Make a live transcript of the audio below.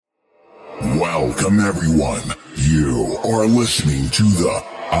Welcome, everyone. You are listening to the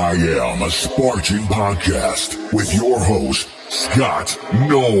I Am a Spartan podcast with your host, Scott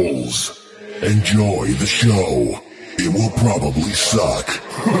Knowles. Enjoy the show. It will probably suck.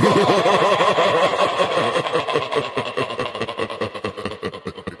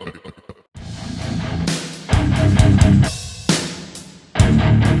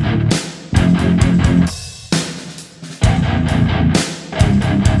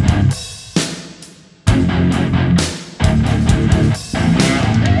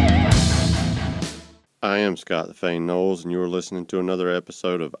 I am Scott the Fane Knowles, and you're listening to another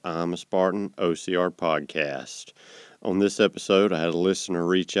episode of I'm a Spartan OCR podcast. On this episode, I had a listener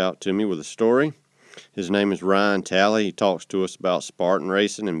reach out to me with a story. His name is Ryan Talley. He talks to us about Spartan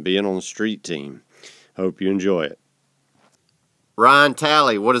racing and being on the street team. Hope you enjoy it. Ryan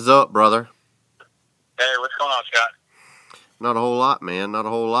Talley, what is up, brother? Hey, what's going on, Scott? Not a whole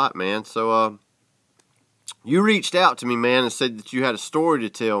lot, man. So, you reached out to me, man, and said that you had a story to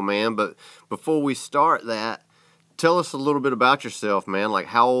tell, man. But before we start that, tell us a little bit about yourself, man. Like,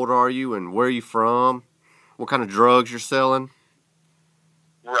 how old are you and where are you from? What kind of drugs you're selling?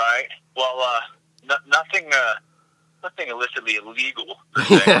 Right. Well, nothing illicitly illegal.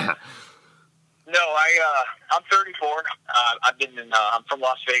 Yeah. No, I'm 34. I'm from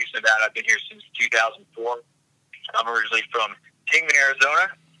Las Vegas, Nevada. I've been here since 2004. I'm originally from Kingman,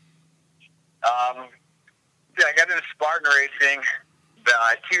 Arizona. I got into Spartan racing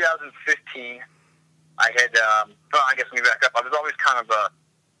by 2015. I had, I guess let me back up. I was always I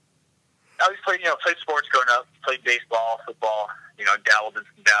always played sports growing up. Played baseball, football, dabbled in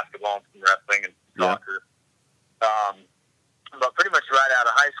some basketball and some wrestling and soccer. But pretty much right out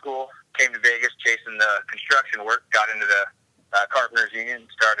of high school, came to Vegas chasing the construction work, got into the Carpenters Union,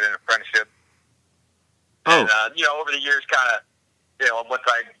 started an apprenticeship. And, over the years, once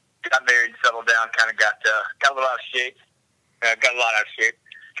I got married and settled down, kind of got a little out of shape. Got a lot out of shape.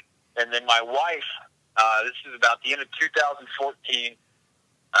 And then my wife, this is about the end of 2014,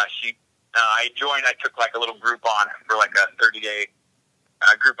 I took like a little Groupon for like a 30-day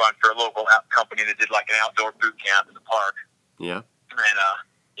Groupon for a local company that did like an outdoor boot camp in the park. Yeah. And,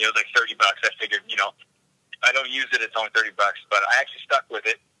 it was like $30. I figured, if I don't use it, it's only $30, but I actually stuck with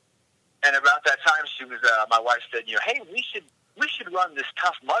it. And about that time, my wife said, hey, we should run this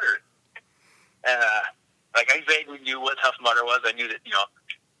Tough Mudder. And, I vaguely knew what Tough Mudder was. I knew that,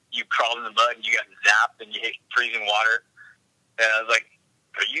 you crawled in the mud and you got zapped and you hit freezing water. And I was like,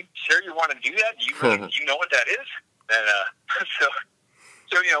 are you sure you want to do that? Do you know what that is? And, so,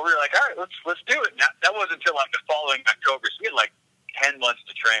 we were like, all right, let's do it. And that wasn't until like the following October. So we had like 10 months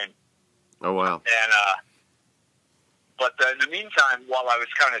to train. Oh, wow. And, but in the meantime, while I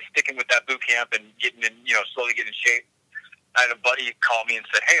was kind of sticking with that boot camp and slowly getting in shape, I had a buddy call me and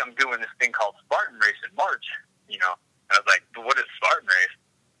said, hey, I'm doing this thing called Spartan Race in March, And I was like, what is Spartan Race?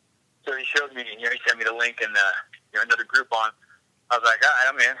 So he showed me, he sent me the link and, another Groupon. I was like, all right,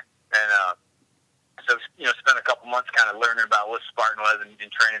 I'm in. And, so, spent a couple months kind of learning about what Spartan was and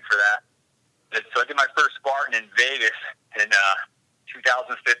training for that. And so I did my first Spartan in Vegas in,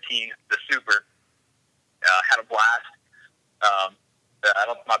 2015, the Super. Had a blast.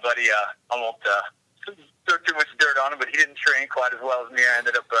 My buddy, I won't throw too much dirt on him, but he didn't train quite as well as me. I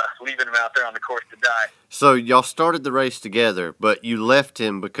ended up leaving him out there on the course to die. So y'all started the race together, but you left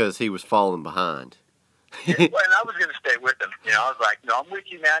him because he was falling behind. Yeah, well, and I was going to stay with him. I was like, no, I'm with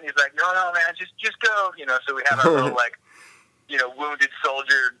you, man. He's like, no, man, just go. So we had our little, wounded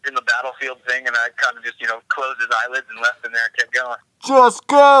soldier in the battlefield thing, and I kind of just, closed his eyelids and left him there and kept going. Just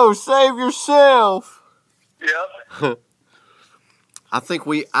go! Save yourself! Yep.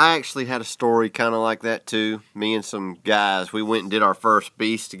 I actually had a story kind of like that too. Me and some guys, we went and did our first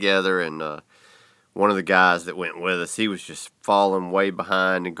beast together, and one of the guys that went with us, he was just falling way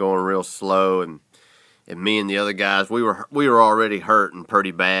behind and going real slow, and me and the other guys, we were already hurting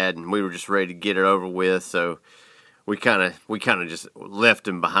pretty bad, and we were just ready to get it over with. So we kind of just left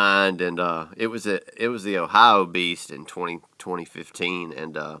him behind, and it was the Ohio Beast in 2015,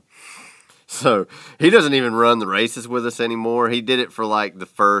 and so he doesn't even run the races with us anymore. He did it for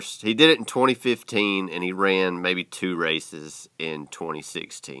he did it in 2015, and he ran maybe 2 races in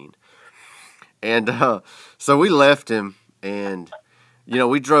 2016. And so we left him, and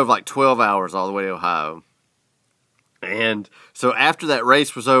we drove like 12 hours all the way to Ohio. And so after that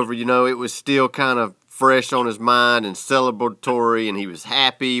race was over, it was still kind of fresh on his mind and celebratory, and he was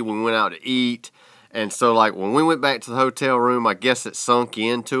happy. We went out to eat. And so, when we went back to the hotel room, I guess it sunk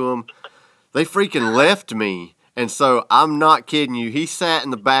into him. They freaking left me. And so, I'm not kidding you. He sat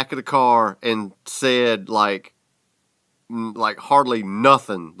in the back of the car and said, like hardly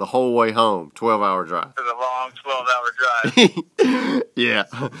nothing the whole way home. 12-hour drive. It was a long 12-hour drive. Yeah.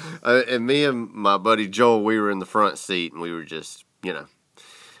 And me and my buddy Joel, we were in the front seat, and we were just,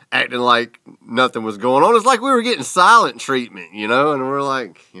 acting like nothing was going on. It's like we were getting silent treatment, and we're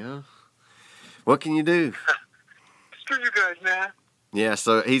like, what can you do? Screw you guys, man. Yeah,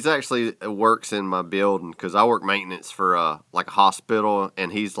 so he's actually works in my building because I work maintenance for like a hospital, and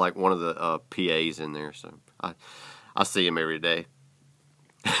he's like one of the PAs in there. So I see him every day.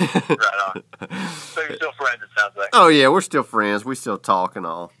 Right on. So you're still friends, it sounds like. Oh yeah, we're still friends. We still talk and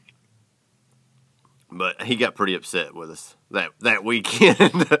all. But he got pretty upset with us that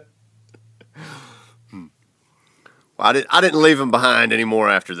weekend. I didn't leave him behind anymore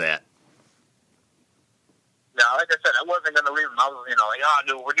after that. No, like I said, I wasn't going to leave him. I was,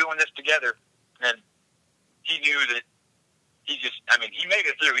 dude, we're doing this together. And he knew that he made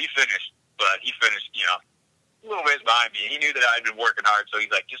it through. He finished, but he finished, a little ways behind me. He knew that I'd been working hard, so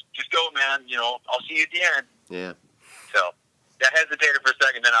he's like, just go, man. I'll see you at the end. Yeah. So I hesitated for a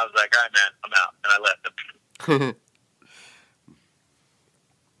second, then I was like, all right, man, I'm out. And I left him.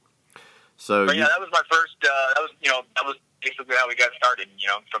 But yeah, that was my first, that was basically how we got started.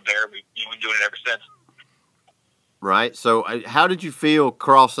 From there, we've been doing it ever since. Right. So how did you feel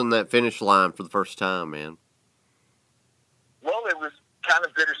crossing that finish line for the first time, man? Well, it was kind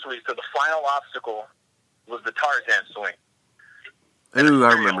of bittersweet. So the final obstacle was the Tarzan swing. Ooh,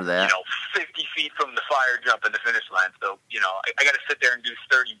 I remember that. 50 feet from the fire jump in the finish line. So, I got to sit there and do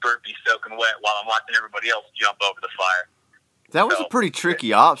 30 burpees soaking wet while I'm watching everybody else jump over the fire. That was a pretty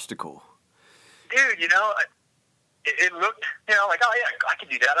tricky obstacle. Dude, it looked, like, oh, yeah, I can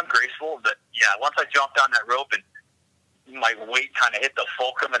do that. I'm graceful. But, yeah, once I jumped on that rope and my weight kind of hit the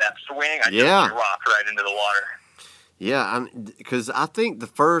fulcrum of that swing, I just rocked right into the water. Yeah, because I think the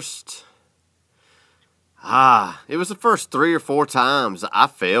first... it was the first 3 or 4 times I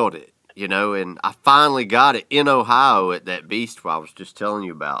failed it, and I finally got it in Ohio at that beast I was just telling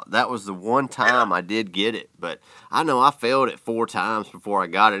you about. That was the one time I did get it, but I know I failed it 4 times before I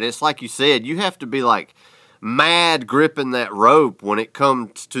got it. And it's like you said, you have to be like mad gripping that rope when it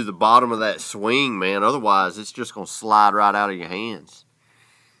comes to the bottom of that swing, man. Otherwise, it's just going to slide right out of your hands.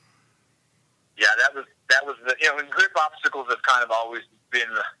 Yeah, that was the, and grip obstacles have kind of always been,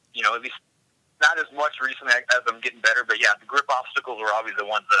 at least not as much recently as I'm getting better, but yeah, the grip obstacles were always the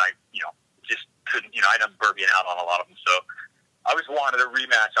ones that I, just couldn't, I'd end up burping out on a lot of them. So I always wanted a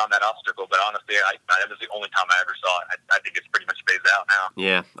rematch on that obstacle, but honestly, that was the only time I ever saw it. I think it's pretty much phased out now.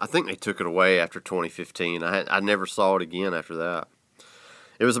 Yeah, I think they took it away after 2015. I never saw it again after that.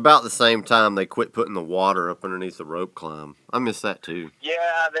 It was about the same time they quit putting the water up underneath the rope climb. I miss that too.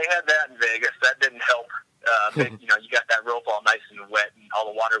 Yeah, they had that in Vegas. That didn't help. You got that rope all nice and wet, and all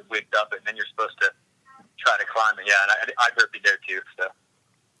the water wigged up, and then you're supposed to try to climb it. Yeah, and I burped there too. So.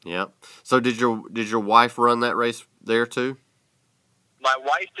 Yeah. So did your wife run that race there too? My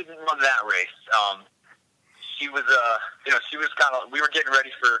wife didn't run that race. She was she was kind of. We were getting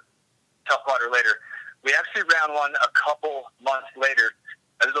ready for Tough Mudder later. We actually ran one a couple months later.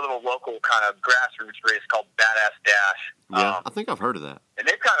 There's a little local kind of grassroots race called Badass Dash. Yeah, I think I've heard of that. And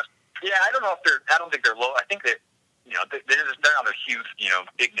they've kind of. Yeah, I don't think they're low. I think that, they're not a huge,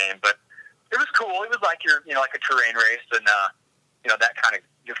 big name, but it was cool. It was like like a terrain race and, that kind of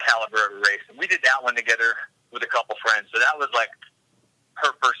caliber of a race. And we did that one together with a couple friends. So that was like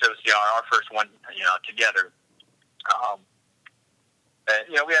her first OCR, our first one, together. And,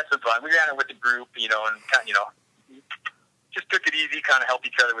 we had some fun. We ran it with the group, and kind of, just took it easy, kind of helped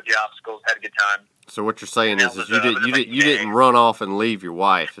each other with the obstacles, had a good time. So what you're saying is you didn't run off and leave your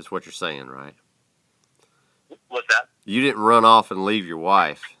wife, is what you're saying, right? What's that? You didn't run off and leave your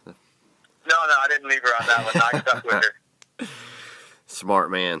wife. No, I didn't leave her on that one. I stuck with her. Smart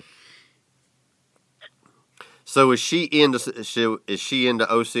man. So is she into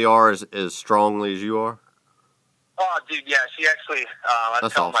OCR as strongly as you are? Oh, dude, yeah. She actually, I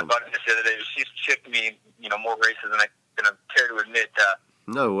was telling my buddy this the other day, she's chipped me, more races than I care to admit.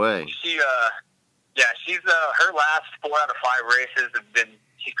 No way. She's her last 4 out of 5 races have been.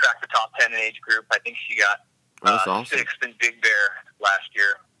 She cracked the top 10 in age group. I think she got that's awesome. 6th in Big Bear last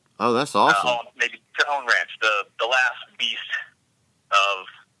year. Oh, that's awesome. Maybe Cajon Ranch, the last beast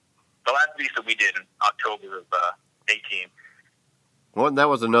that we did in October of 18. Well, that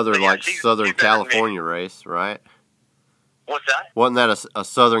was another Southern California race, right? What's that? Wasn't that a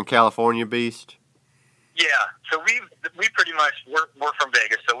Southern California beast? Yeah. So we pretty much we're from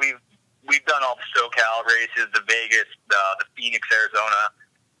Vegas, so we've done all the SoCal races, the Vegas, the Phoenix, Arizona,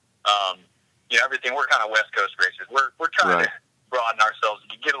 everything. We're kind of West Coast racers. We're trying to broaden ourselves,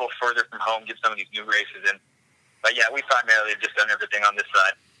 get a little further from home, get some of these new races in. But yeah, we primarily have just done everything on this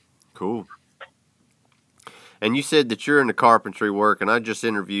side. Cool. And you said that you're into carpentry work, and I just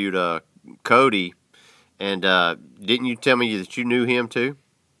interviewed Cody, and didn't you tell me that you knew him too?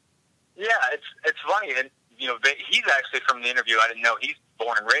 Yeah, it's funny, and he's actually from the interview. I didn't know he's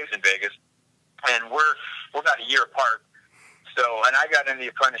born and raised in Vegas, and we're about a year apart. So, and I got in the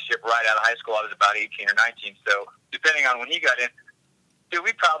apprenticeship right out of high school. I was about 18 or 19. So, depending on when he got in, dude,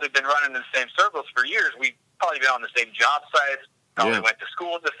 we've probably been running in the same circles for years. We've probably been on the same job sites. Probably went to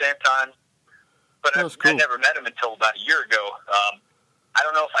school at the same time. But I never met him until about a year ago. I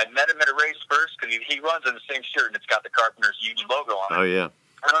don't know if I met him at a race first because he runs in the same shirt and it's got the Carpenters Union logo on it. Oh, yeah.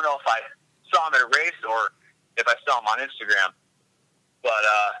 I don't know if I saw him at a race or if I saw him on Instagram. But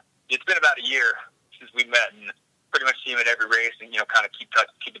it's been about a year since we met, and pretty much see him at every race, and kind of keep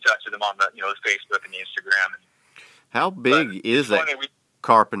in touch with him on the the Facebook and the Instagram. How big is that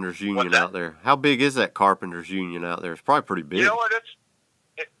Carpenters Union out there? How big is that Carpenters Union out there? It's probably pretty big. You know what? It's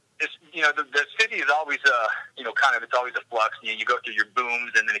the city is always it's always a flux. You go through your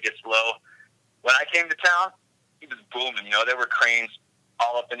booms and then it gets low. When I came to town, it was booming. There were cranes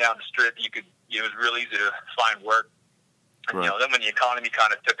all up and down the strip. It was real easy to find work. And right. Then when the economy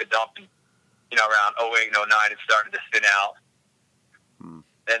kind of took a dump, and around 08 and 09, it started to thin out.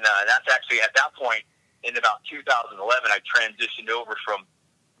 And that's actually at that point in about 2011, I transitioned over from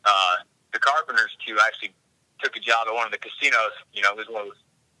the Carpenters to actually took a job at one of the casinos. It was one of those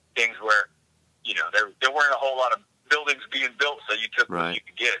things where there weren't a whole lot of buildings being built, so you took what you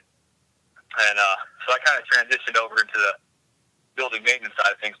could get. And so I kind of transitioned over into the building maintenance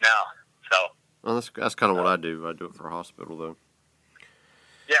side of things now. So well, that's kind of what I do. I do it for a hospital, though.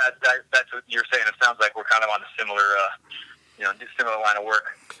 Yeah, that's what you're saying. It sounds like we're kind of on a similar, similar line of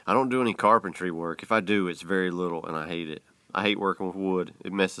work. I don't do any carpentry work. If I do, it's very little, and I hate it. I hate working with wood.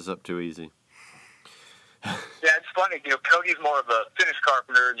 It messes up too easy. Yeah, it's funny. Cody's more of a finished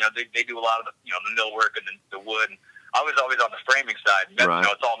carpenter. They do a lot of the mill work and the wood. And I was always on the framing side. Right.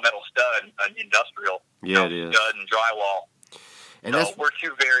 It's all metal stud and industrial. Yeah, it is. Stud and drywall. And so we're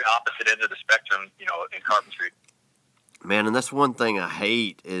two very opposite ends of the spectrum, in carpentry. Man, and that's one thing I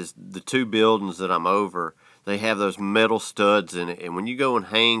hate is the two buildings that I'm over. They have those metal studs in it, and when you go and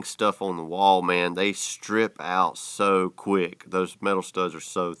hang stuff on the wall, man, they strip out so quick. Those metal studs are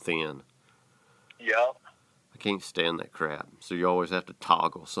so thin. Yep. I can't stand that crap. So you always have to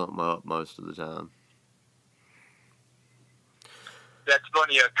toggle something up most of the time. That's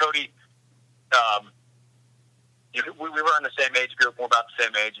funny. Cody, we were in the same age group. We're about the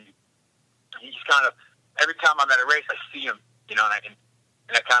same age. And he's kind of, every time I'm at a race, I see him, and I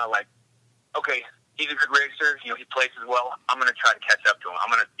kind of like, okay, he's a good racer. He places well. I'm going to try to catch up to him.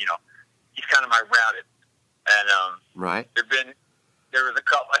 I'm going to, he's kind of my routed. And right. There was a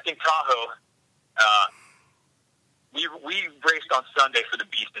couple. I think Tahoe. We raced on Sunday for the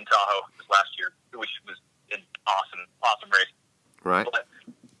Beast in Tahoe last year, which was an awesome race. Right. But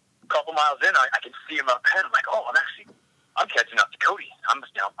a couple miles in, I can see him up ahead. I'm like, oh, I'm catching up to Cody. I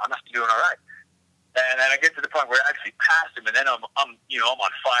must be doing all right. And then I get to the point where I actually passed him, and then I'm on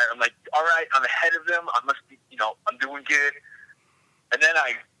fire. I'm like, all right, I'm ahead of him. I must be, I'm doing good. And then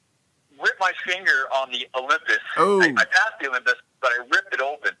I ripped my finger on the Olympus. Oh. I passed the Olympus, but I ripped it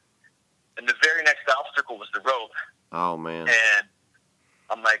open. And the very next obstacle was the rope. Oh, man. And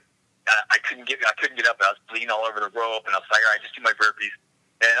I'm like, I couldn't get up. I was bleeding all over the rope, and I was like, all right, just do my burpees.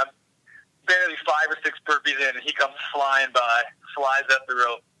 And I'm barely 5 or 6 burpees in, and he comes flying by, flies up the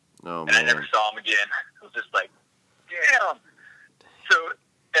rope. Oh, and man. I never saw him again. It was just like, damn. So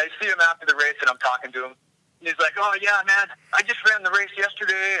I see him after the race, and I'm talking to him. And he's like, oh, yeah, man, I just ran the race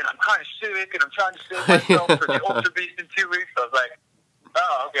yesterday, and I'm kind of sick, and I'm trying to save myself for the Ultra Beast in 2 weeks. I was like,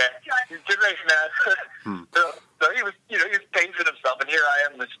 oh, okay. Good race, man. So he was, he was pacing himself, and here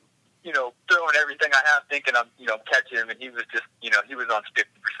I am, just, throwing everything I have, thinking I'm, catching him, and he was just, he was on 50%.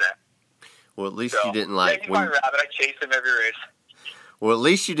 Well, at least you didn't like. Yeah, he's my rabbit. I chase him every race. Well, at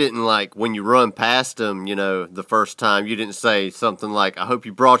least you didn't like when you run past him, the first time, you didn't say something like, I hope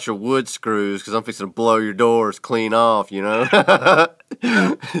you brought your wood screws because I'm fixing to blow your doors clean off, So,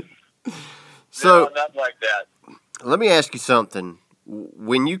 No, nothing like that. Let me ask you something.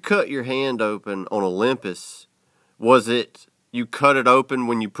 When you cut your hand open on Olympus, was it you cut it open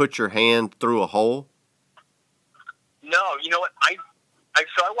when you put your hand through a hole? No, you know what?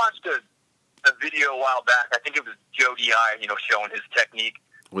 So I watched a video a while back. I think it was Joe Di, showing his technique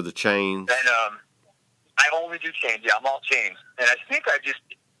With the chains? And I only do chains. Yeah, I'm all chains. And I think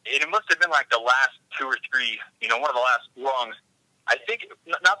it must have been like the last 2 or 3, one of the last rungs. I think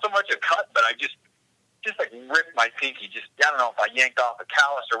not so much a cut, but I just like ripped my pinky. I don't know if I yanked off a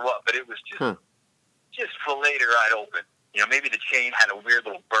callus or what, but it was just just filleted right open. You know, maybe the chain had a weird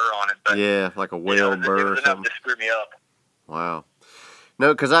little burr on it, but Yeah, like a whale burr it or was enough something. to screw me up. Wow.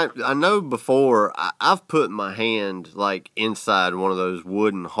 No, because I know before I've put my hand like inside one of those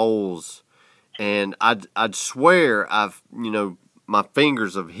wooden holes, and I'd swear I've my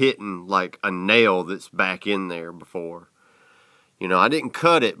fingers have hitten like a nail that's back in there before. I didn't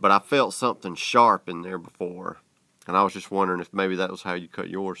cut it, but I felt something sharp in there before, and I was just wondering if maybe that was how you cut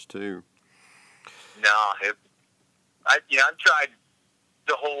yours too. No, I've tried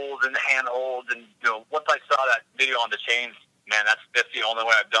the holes and the hand holds, and once I saw that video on the chains, man, that's the only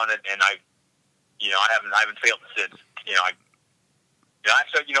way I've done it, and I haven't failed since.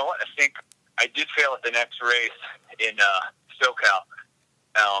 Actually, you know what? I think I did fail at the next race in SoCal,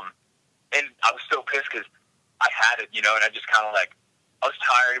 and I was so pissed because I had it, and I just kind of I was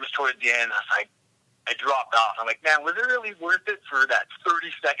tired. It was towards the end. I was like, I dropped off. I'm like, man, was it really worth it for that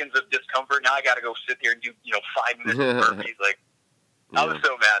 30 seconds of discomfort? Now I got to go sit there and do 5 minutes of burpees. I was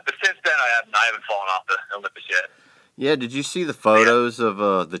so mad. But since then, I haven't fallen off the Olympus yet. Yeah, did you see the photos of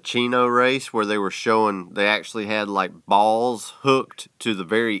the Chino race where they were showing they actually had like balls hooked to the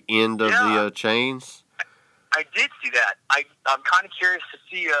very end of the chains? I did see that. I'm kind of curious to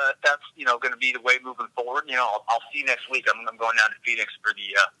see if that's going to be the way moving forward. I'll see next week. I'm going down to Phoenix for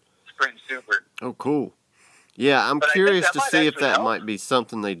the Sprint Super. Oh, cool. Yeah, I'm curious to see if that might be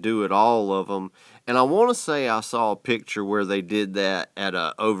something they do at all of them. And I want to say I saw a picture where they did that at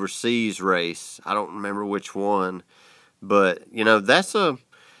a overseas race. I don't remember which one. But, that's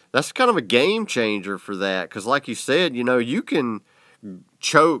kind of a game changer for that. Because like you said, you can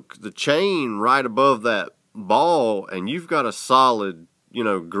choke the chain right above that ball and you've got a solid,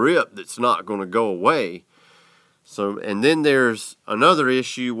 grip that's not going to go away. So, and then there's another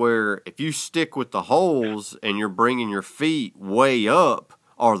issue where if you stick with the holes and you're bringing your feet way up,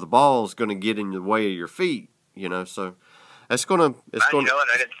 or the ball's going to get in the way of your feet, so it's going to.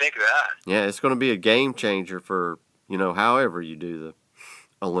 I didn't think of that. Yeah, it's going to be a game changer for, however you do the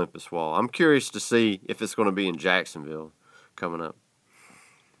Olympus wall. I'm curious to see if it's going to be in Jacksonville coming up.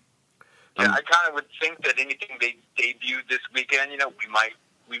 Yeah, I kind of would think that anything they debuted this weekend,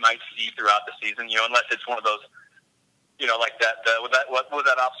 we might see throughout the season, unless it's one of those, like that. What was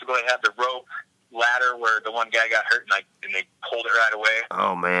that obstacle they had? The rope ladder where the one guy got hurt and they pulled it right away.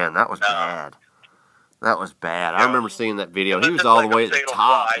 Oh man, that was bad. That was bad. I remember seeing that video. He was all the way at the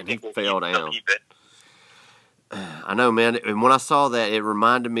top and he fell down. I know, man. And when I saw that, it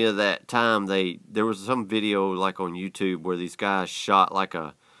reminded me of that time there was some video like on YouTube where these guys shot like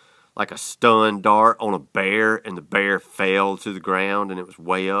a stun dart on a bear and the bear fell to the ground and it was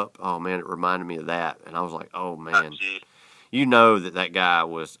way up. Oh man, it reminded me of that. And I was like, oh man, that guy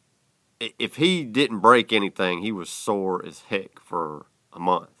was, if he didn't break anything, he was sore as heck for a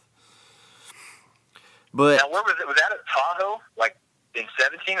month. But now, where was it? Was that at Tahoe? Like in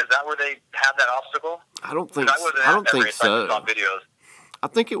 2017? Is that where they had that obstacle? I don't think so. I don't think so. I saw videos. I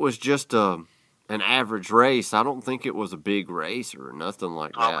think it was just an average race. I don't think it was a big race or nothing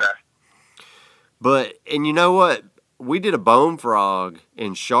like that. Okay. But, and you know what? We did a Bone Frog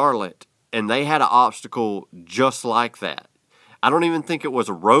in Charlotte, and they had an obstacle just like that. I don't even think it was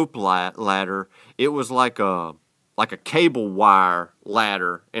a rope ladder. It was like a cable wire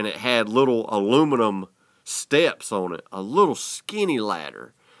ladder, and it had little aluminum steps on it, a little skinny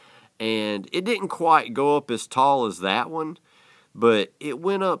ladder. And it didn't quite go up as tall as that one, but it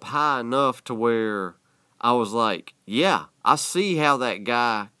went up high enough to where I was like, yeah, I see how that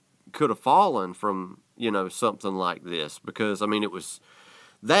guy could have fallen from, something like this. Because, it was,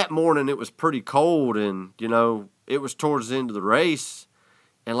 that morning it was pretty cold and, it was towards the end of the race.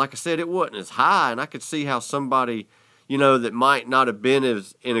 And like I said, it wasn't as high, and I could see how somebody, that might not have been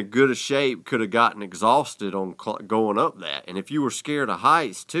as in a good a shape could have gotten exhausted on going up that. And if you were scared of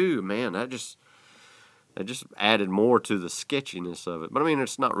heights too, man, that just added more to the sketchiness of it. But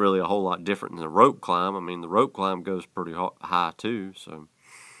it's not really a whole lot different than the rope climb. The rope climb goes pretty high too. So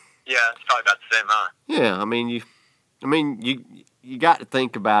yeah, it's probably about the same, huh? Yeah, you got to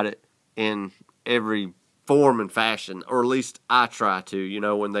think about it in every form and fashion, or at least I try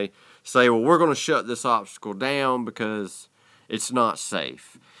to. When they say, well, we're going to shut this obstacle down because it's not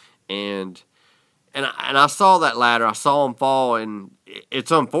safe. And I saw that ladder. I saw him fall, and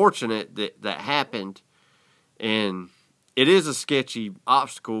it's unfortunate that happened. And it is a sketchy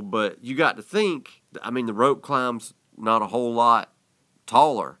obstacle, but you got to think, the rope climb's not a whole lot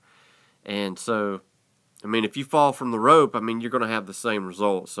taller. And so, if you fall from the rope, you're going to have the same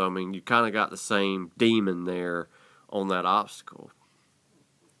result. So, you kind of got the same demon there on that obstacle.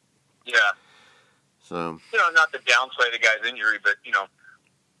 Yeah. So. Not to downplay the guy's injury, but,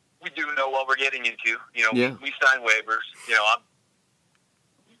 we do know what we're getting into. Yeah. We sign waivers.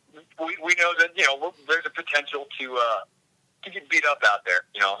 We know that there's a potential to get beat up out there.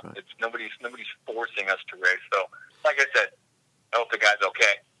 Right. It's nobody's forcing us to race. So, like I said, I hope the guy's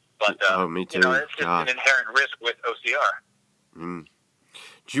okay. But me too. It's just an inherent risk with OCR. Mm.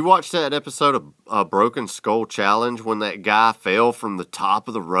 Did you watch that episode of Broken Skull Challenge when that guy fell from the top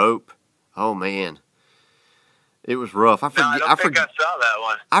of the rope? Oh man, it was rough. I think I saw that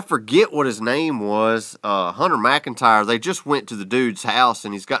one. I forget what his name was. Hunter McIntyre. They just went to the dude's house,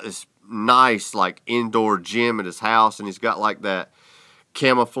 and he's got this nice like indoor gym at his house, and he's got like that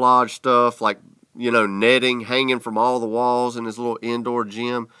camouflage stuff, like netting hanging from all the walls in his little indoor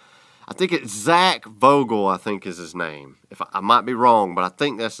gym. I think it's Zach Vogel, I think is his name. If I might be wrong, but I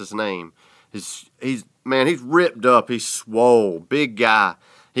think that's his name. He's ripped up. He's swole, big guy.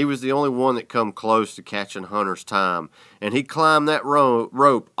 He was the only one that come close to catching Hunter's time, and he climbed that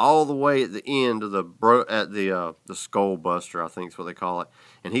rope all the way at the end of the Skull Buster, I think is what they call it,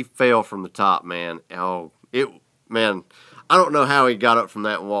 and he fell from the top, man. I don't know how he got up from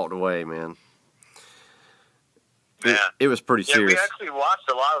that and walked away, man. It was pretty serious. We actually watched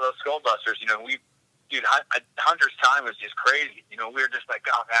a lot of those Skull Busters. Hunter's time was just crazy. We were just like,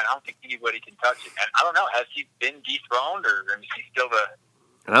 oh man, I don't think anybody can touch it. And I don't know, has he been dethroned or is he still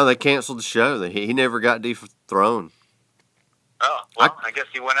the? No, they canceled the show. He never got dethroned. Oh well, I guess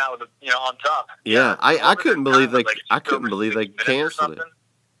he went out with on top. Yeah, I couldn't believe they. I couldn't believe they canceled it.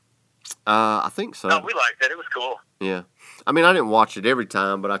 I think so. No, we liked it. It was cool. Yeah. I mean, I didn't watch it every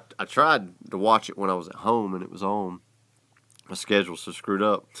time, but I tried to watch it when I was at home, and it was on. My schedule's so screwed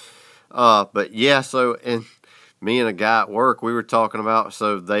up. But yeah, and me and a guy at work, we were talking about,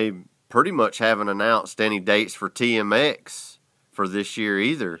 so they pretty much haven't announced any dates for TMX for this year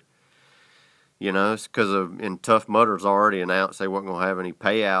either. It's because in Tough Mudder's already announced they weren't going to have any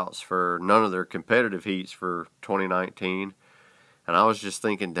payouts for none of their competitive heats for 2019. And I was just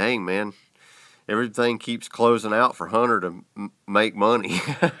thinking, dang, man, everything keeps closing out for Hunter to make money.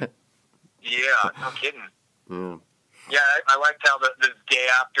 Yeah, no kidding. Yeah. Yeah, I liked how the day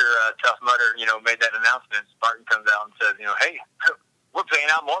after Tough Mudder, made that announcement, Spartan comes out and says, hey, we're paying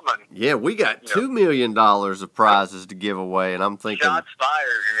out more money. Yeah, we got $2 million of prizes to give away, and I'm thinking... Shots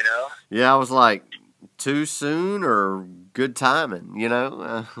fired, Yeah, I was like, too soon or good timing,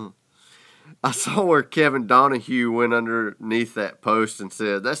 I saw where Kevin Donahue went underneath that post and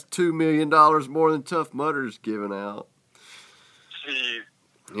said, that's $2 million more than Tough Mudder's giving out. Jeez.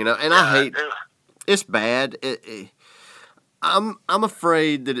 And I hate... It's bad. I'm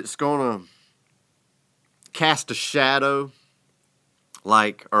afraid that it's going to cast a shadow,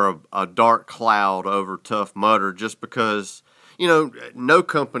 or a dark cloud over Tough Mudder, just because, no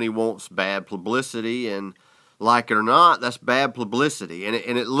company wants bad publicity, and like it or not, that's bad publicity. And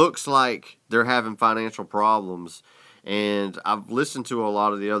it looks like they're having financial problems. And I've listened to a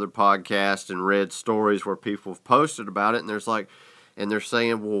lot of the other podcasts and read stories where people have posted about it, and they're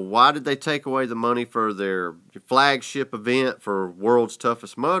saying, well, why did they take away the money for their flagship event for World's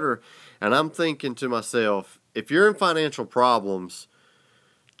Toughest Mudder? And I'm thinking to myself, if you're in financial problems,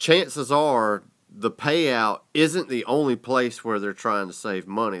 chances are the payout isn't the only place where they're trying to save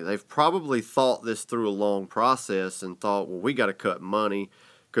money. They've probably thought this through a long process and thought, well, we got to cut money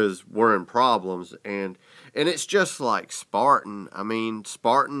because we're in problems. And it's just like Spartan. I mean,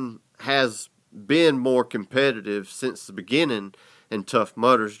 Spartan has been more competitive since the beginning, and Tough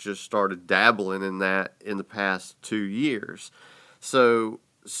Mudder's just started dabbling in that in the past 2 years. So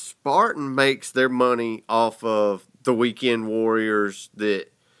Spartan makes their money off of the weekend warriors that,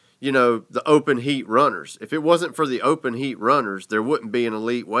 the open heat runners. If it wasn't for the open heat runners, there wouldn't be an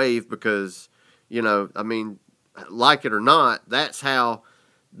elite wave because, like it or not, that's how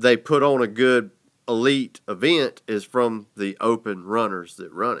they put on a good elite event is from the open runners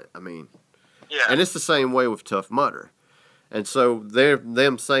that run it. Yeah. And it's the same way with Tough Mudder. And so they're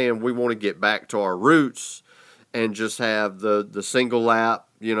them saying we want to get back to our roots and just have the single lap,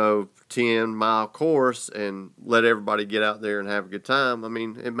 10-mile course and let everybody get out there and have a good time.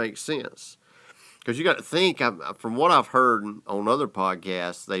 It makes sense. Because you got to think, from what I've heard on other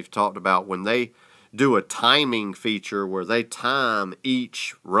podcasts, they've talked about when they do a timing feature where they time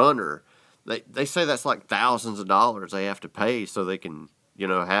each runner, they say that's like thousands of dollars they have to pay so they can,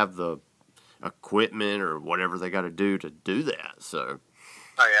 have the equipment or whatever they got to do that. So,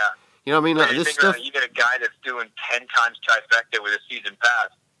 oh yeah, this stuff. You get a guy that's doing 10 times trifecta with a season pass.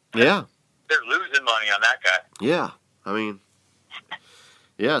 Yeah, they're losing money on that guy.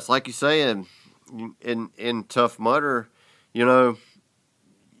 Yeah, it's like you say in Tough Mudder,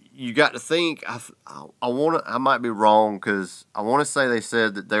 you got to think. I might be wrong because I want to say they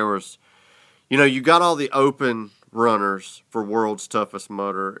said that there was, you got all the open runners for World's Toughest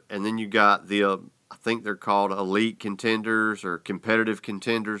Mudder, and then you got the I think they're called elite contenders or competitive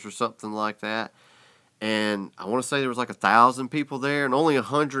contenders or something like that. And I want to say there was like 1,000 people there, and only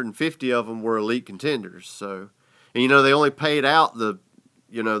 150 of them were elite contenders. So, and they only paid out the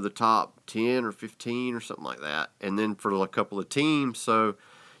top 10 or 15 or something like that, and then for a couple of teams. So,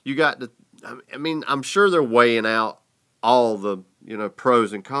 you got to. I mean, I'm sure they're weighing out all the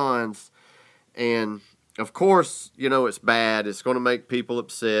pros and cons, and of course, it's bad. It's going to make people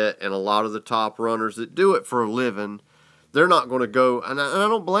upset, and a lot of the top runners that do it for a living, they're not going to go, and I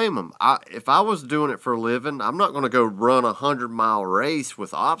don't blame them. If I was doing it for a living, I'm not going to go run a 100-mile race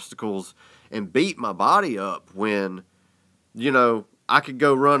with obstacles and beat my body up when, I could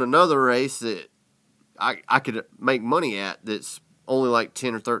go run another race that I could make money at that's only like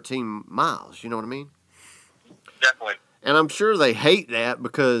 10 or 13 miles. You know what I mean? Definitely. And I'm sure they hate that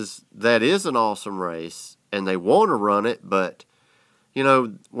because that is an awesome race and they want to run it. But,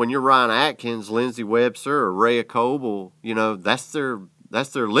 when you're Ryan Atkins, Lindsey Webster, or Rhea Coble, that's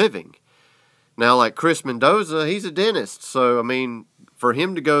their living. Now, like Chris Mendoza, he's a dentist. So, I mean, for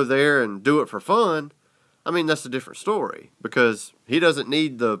him to go there and do it for fun, I mean, that's a different story because he doesn't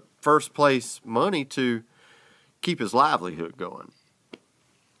need the first place money to keep his livelihood going.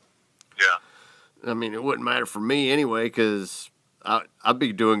 Yeah. I mean, it wouldn't matter for me anyway because I'd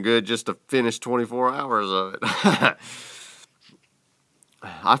be doing good just to finish 24 hours of it.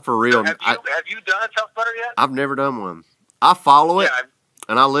 For real. So have you done a Tough Mudder yet? I've never done one. I follow it, Yeah,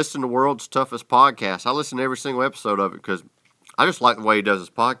 and I listen to World's Toughest Podcast. I listen to every single episode of it because I just like the way he does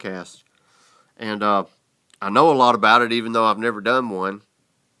his podcast. And I know a lot about it even though I've never done one.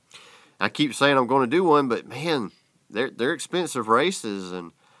 I keep saying I'm going to do one, but, man, they're expensive races,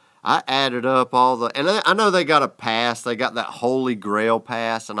 and I added up all the, and I know they got a pass. They got that Holy Grail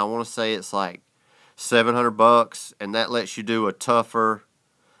pass, and I want to say it's like $700, and that lets you do a tougher,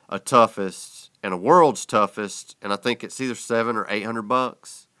 a toughest, and a world's toughest, and I think it's either $700 or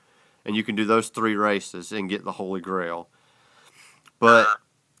 $800, and you can do those 3 races and get the Holy Grail. But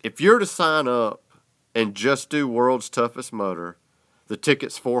if you're to sign up and just do World's Toughest Mudder, the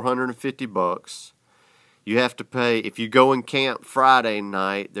ticket's $450. You have to pay, if you go and camp Friday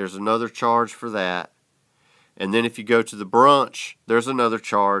night, there's another charge for that. And then if you go to the brunch, there's another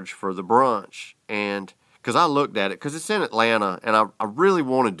charge for the brunch. And, because I looked at it, because it's in Atlanta, and I really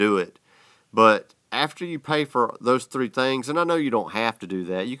want to do it. But after you pay for those 3 things, and I know you don't have to do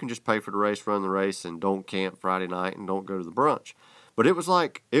that. You can just pay for the race, run the race, and don't camp Friday night, and don't go to the brunch. But it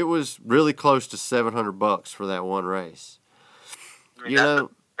was really close to $700 for that one race. I mean,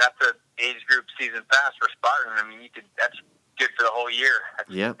 that's an age group season pass for Spartan. I mean, that's good for the whole year.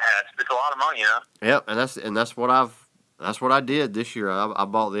 Yep. It's a lot of money, Yep, and that's what I did this year. I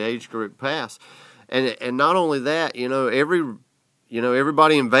bought the age group pass, and not only that,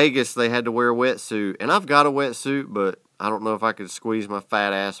 everybody in Vegas, they had to wear a wetsuit, and I've got a wetsuit, but I don't know if I could squeeze my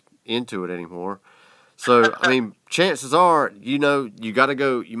fat ass into it anymore. So, I mean, chances are, you got to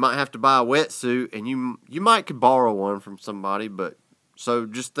go. You might have to buy a wetsuit, and you might could borrow one from somebody, but. So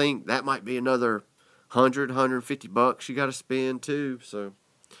just think that might be another $150 you got to spend too. So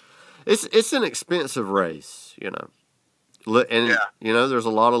it's an expensive race, and there's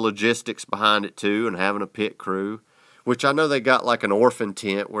a lot of logistics behind it too, and having a pit crew, which I know they got like an orphan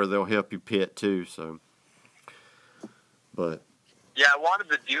tent where they'll help you pit too. So, but yeah, I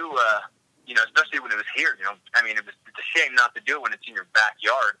wanted to do, especially when it was here. I mean, it's a shame not to do it when it's in your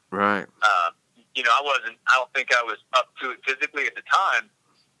backyard. Right. I don't think I was up to it physically at the time.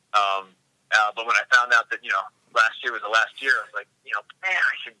 But when I found out that, last year was the last year, I was like, man,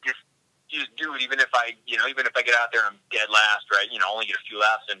 I should just do it, even if I get out there and I'm dead last, right? Only get a few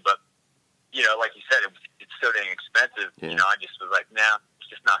laps in. But, like you said, it's so dang expensive. Yeah. I just was like, nah, it's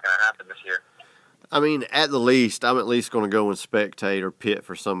just not going to happen this year. I mean, at the least, I'm at least going to go and spectate or pit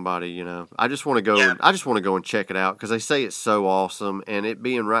for somebody. I just want to go. Yeah. I just want to go and check it out because they say it's so awesome, and it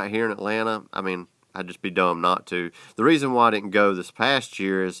being right here in Atlanta. I mean, I'd just be dumb not to. The reason why I didn't go this past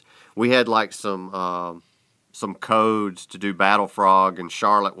year is we had like some codes to do Battle Frog, and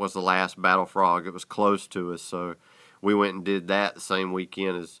Charlotte was the last Battle Frog. It was close to us, so we went and did that the same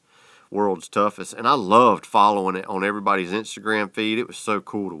weekend as World's Toughest, and I loved following it on everybody's Instagram feed. It was so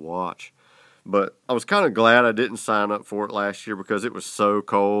cool to watch. But I was kind of glad I didn't sign up for it last year because it was so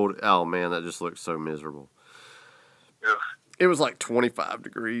cold. Oh, man, that just looked so miserable. Ugh. It was like 25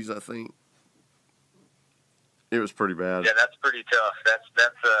 degrees, I think. It was pretty bad. Yeah, that's pretty tough. That's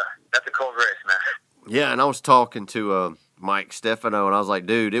a cold race, man. Yeah, and I was talking to Mike Stefano, and I was like,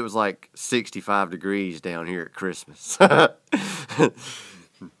 dude, it was like 65 degrees down here at Christmas. Yeah.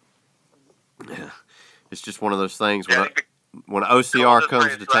 It's just one of those things when OCR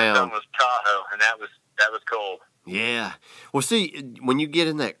comes to town. Was Tahoe, and that was cold. Yeah. Well, see, when you get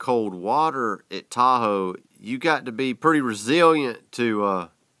in that cold water at Tahoe, you got to be pretty resilient to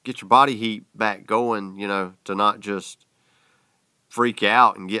get your body heat back going, to not just freak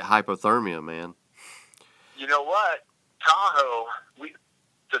out and get hypothermia, man. You know what? Tahoe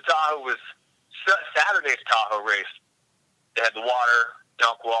was Saturday's Tahoe race. They had the water,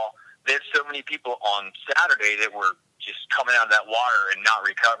 dunk wall. They had so many people on Saturday that were just coming out of that water and not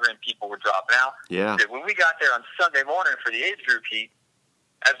recovering. People were dropping out. Yeah. When we got there on Sunday morning for the age group heat,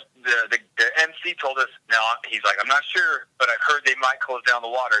 as the MC told us, he's like, I'm not sure, but I've heard they might close down the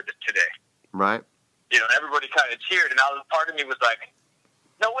water today. Right. Everybody kind of cheered, and part of me was like,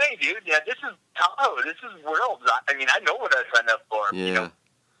 no way, dude. Yeah, this is Tahoe. This is Worlds. I mean, I know what I signed up for. Yeah.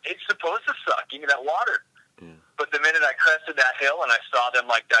 It's supposed to suck. Give me that water. Yeah. But the minute I crested that hill and I saw them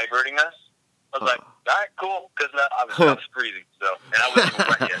diverting us, I was like, all right, cool, because I was freezing, and I wasn't even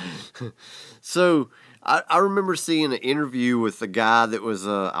wet yet. So I remember seeing an interview with the guy that was,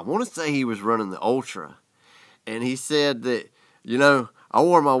 I want to say he was running the Ultra, and he said that, I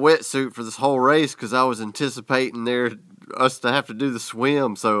wore my wetsuit for this whole race because I was anticipating us to have to do the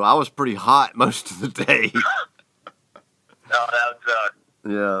swim, so I was pretty hot most of the day. No, that would suck.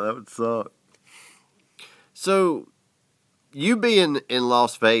 Yeah, that would suck. So, you being in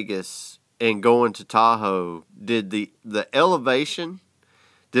Las Vegas and going to Tahoe, did the elevation,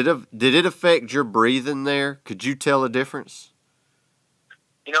 did it affect your breathing there? Could you tell a difference?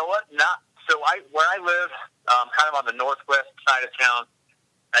 You know what? Not so. Where I live, kind of on the northwest side of town,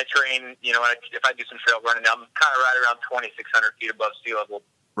 I train. If I do some trail running, I'm kind of right around 2,600 feet above sea level.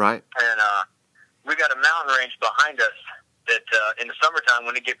 Right. And we got a mountain range behind us that in the summertime,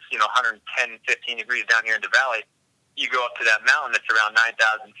 when it gets 110, 15 degrees down here in the valley, you go up to that mountain that's around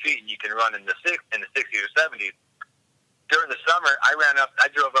 9,000 feet, and you can run in the 60s or 70s. During the summer, I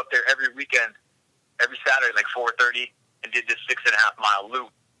drove up there every weekend, every Saturday, 4:30, and did this 6.5 mile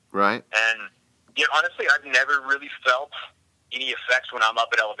loop. Right. And honestly, I've never really felt any effects when I'm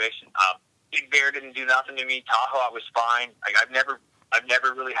up at elevation. Big Bear didn't do nothing to me. Tahoe, I was fine. I've never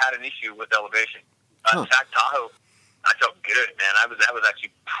really had an issue with elevation. In fact, Tahoe, I felt good, man. That was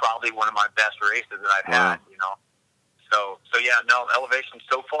actually probably one of my best races that I've had. So yeah, no, elevation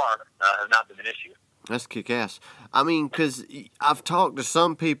so far has not been an issue. That's kick-ass. I mean, because I've talked to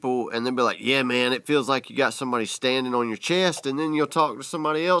some people, and they'll be like, yeah, man, it feels like you got somebody standing on your chest, and then you'll talk to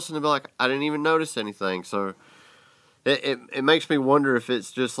somebody else, and they'll be like, I didn't even notice anything. So it makes me wonder if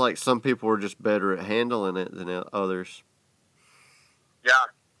it's just like some people are just better at handling it than others. Yeah,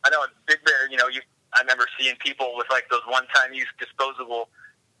 I know. Big Bear, I remember seeing people with those one-time use disposable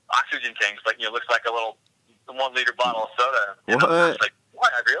oxygen tanks, looks like a little 1 liter bottle of soda. What? I was like,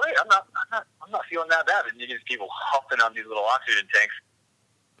 what? Really? I'm not feeling that bad. And you get these people huffing on these little oxygen tanks.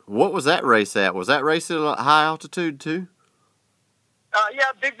 What was that race at? Was that race at a high altitude too?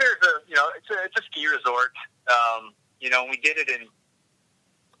 Yeah, Big Bear's it's a ski resort. We did it in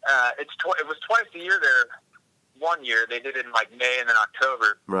it was twice a year there. 1 year they did it in May and then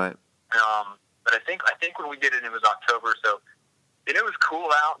October. Right. But I think when we did it, it was October. So. And it was cool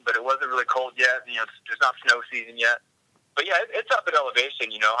out, but it wasn't really cold yet. There's not snow season yet. But yeah, it's up at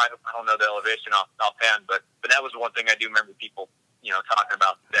elevation. I don't know the elevation offhand, but that was one thing I do remember people, talking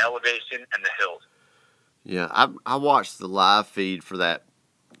about, the elevation and the hills. Yeah, I watched the live feed for that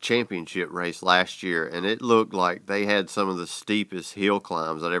championship race last year, and it looked like they had some of the steepest hill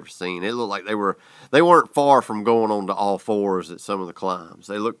climbs I'd ever seen. It looked like they weren't far from going on to all fours at some of the climbs.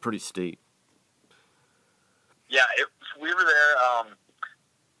 They looked pretty steep. Yeah, we were there.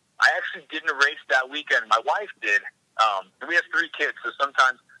 I actually didn't race that weekend. My wife did. We have 3 kids, so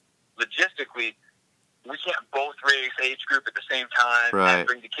sometimes logistically we can't both race age group at the same time and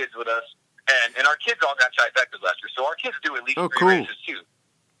bring the kids with us. And our kids all got trifectas last year, so our kids do at least 3 races too.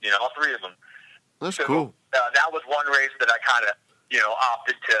 All 3 of them. That's cool. That was one race that I kind of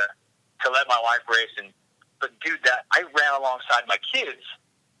opted to let my wife race. But dude, I ran alongside my kids.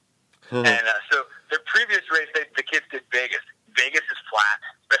 And so their previous race, the kids did Vegas. Vegas is flat,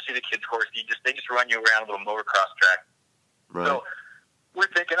 especially the kids' course. They just run you around a little motocross track. Right. So we're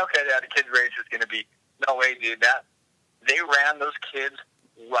thinking, okay, the kids' race is going to be no way, dude. They ran those kids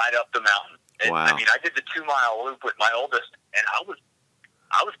right up the mountain. And, wow. I mean, I did the 2 mile loop with my oldest, and I was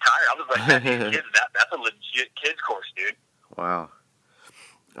tired. I was like, man, these kids, that's a legit kids' course, dude. Wow.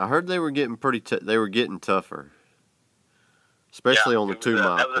 I heard they were getting they were getting tougher. Especially on the 2 mile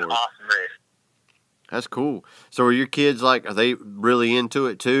course. That was an awesome race. That's cool. So are your kids are they really into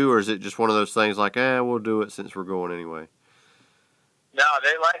it too, or is it just one of those things we'll do it since we're going anyway? No,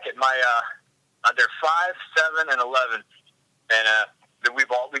 they like it. They're 5, 7, and 11, and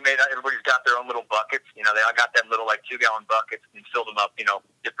everybody's got their own little buckets. They all got them little 2-gallon buckets and filled them up.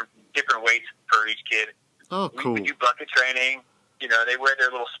 Different weights for each kid. Oh, cool. We do bucket training. They wear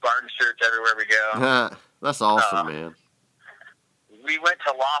their little Spartan shirts everywhere we go. That's awesome, man. We went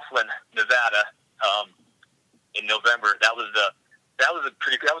to Laughlin, Nevada, in November. That was our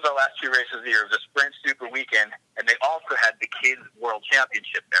last 2 races of the year. It was a sprint super weekend, and they also had the kids world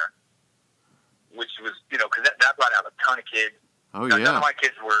championship there, which was because that brought out a ton of kids. Oh yeah. None of my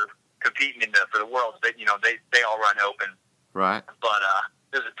kids were competing for the worlds. They all run open. Right. But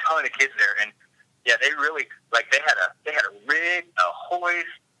there's a ton of kids there, and yeah, they really they had a rig, a hoist.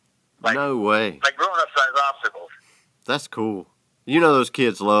 No way. Like grown up size obstacles. That's cool. Those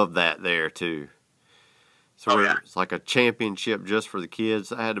kids love that there too. So it's like a championship just for the kids.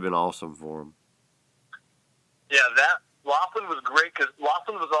 That had to have been awesome for them. Yeah, that Laughlin was great because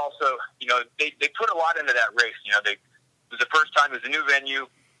Laughlin was also, they put a lot into that race. It was the first time. It was a new venue.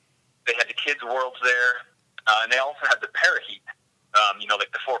 They had the kids' worlds there, and they also had the paraheat.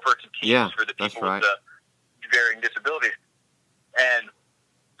 The 4-person teams for the people with the varying disabilities. And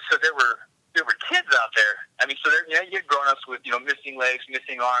so there were kids out there. I mean, so you had grown-ups with missing legs,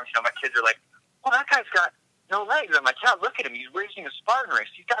 missing arms. My kids are like, well, that guy's got no legs. I'm like, yeah, look at him. He's racing a Spartan race.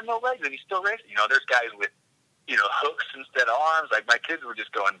 He's got no legs, and he's still racing. There's guys with hooks instead of arms. Like my kids were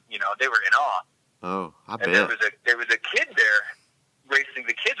just going, they were in awe. Oh, I bet. And there was a kid there racing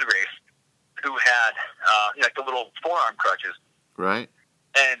the kids race who had the little forearm crutches. Right.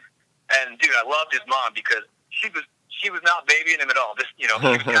 And dude, I loved his mom because she was not babying him at all. Just he was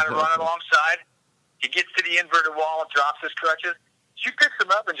kind of running alongside. He gets to the inverted wall and drops his crutches. She picks him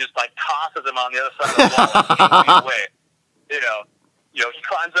up and just tosses him on the other side of the wall and takes him away. He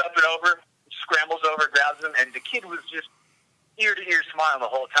climbs up and over, scrambles over, grabs him, and the kid was just ear to ear smiling the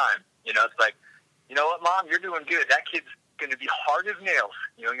whole time. It's like, you know what, Mom, you're doing good. That kid's going to be hard as nails.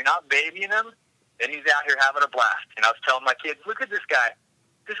 You're not babying him, and he's out here having a blast. And I was telling my kids, look at this guy.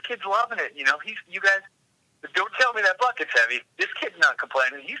 This kid's loving it. You guys, don't tell me that bucket's heavy. This kid's not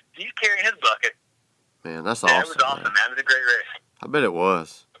complaining. He's carrying his bucket. Man, that's awesome. It was awesome, man. It was a great race. I bet it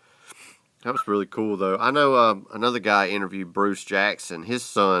was. That was really cool, though. I know another guy interviewed Bruce Jackson. His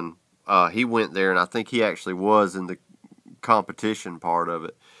son, he went there, and I think he actually was in the competition part of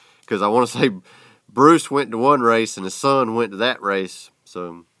it. Because I want to say Bruce went to one race, and his son went to that race.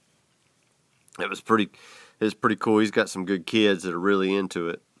 So it was pretty cool. He's got some good kids that are really into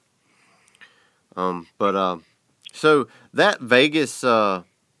it. So that Vegas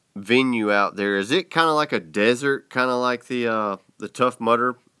venue out there, is it kind of like a desert, kind of like the Tough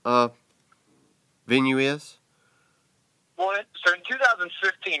Mudder venue is? Well, so in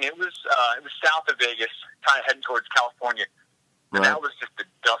 2015, it was south of Vegas, kind of heading towards California, and that was just a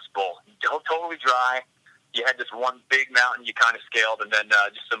dust bowl, totally dry. You had this one big mountain you kind of scaled, and then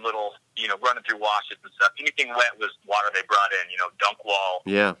just some little, running through washes and stuff. Anything wet was water they brought in, dunk wall.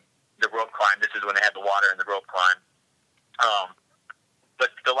 Yeah. The rope climb. This is when they had the water in the rope climb. But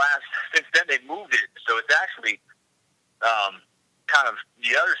since then they moved it, so it's actually kind of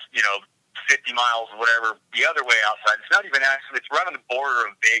the other, 50 miles, whatever, the other way outside. It's not even actually, it's right on the border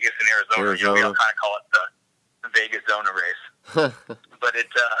of Vegas and Arizona. We all kind of call it the Vegas Zona race. But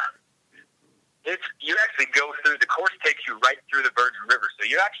you actually go through, the course takes you right through the Virgin River. So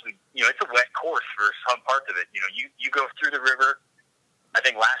you actually, it's a wet course for some parts of it. You go through the river. I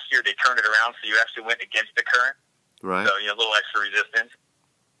think last year they turned it around, so you actually went against the current. Right. So, a little extra resistance.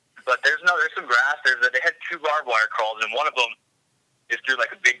 But there's some grass. They had 2 barbed wire crawls, and one of them is through a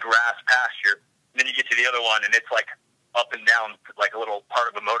big grass pasture. And then you get to the other one, and it's up and down, like a little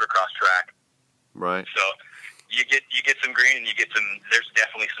part of a motocross track. Right. So you get some green, and there's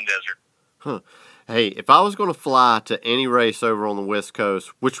definitely some desert. Huh. Hey, if I was going to fly to any race over on the West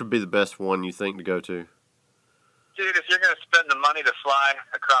Coast, which would be the best one you think to go to? Dude, if you're going to spend the money to fly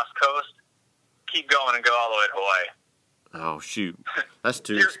across coast, keep going and go all the way to Hawaii. Oh, shoot. That's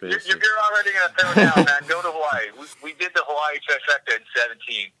too expensive. You're already going to throw it down, man. Go to Hawaii. We did the Hawaii trifecta in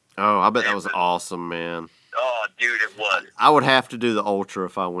 2017. Oh, I bet that was awesome, man. Oh, dude, it was. I would have to do the Ultra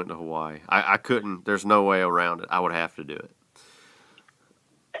if I went to Hawaii. I couldn't. There's no way around it. I would have to do it.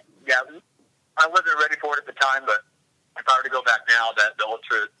 Yeah, I wasn't ready for it at the time, but if I were to go back now, the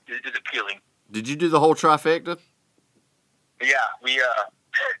Ultra is appealing. Did you do the whole trifecta? Yeah, we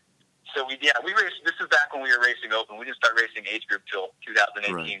raced. This is back when we were racing open. We didn't start racing age group till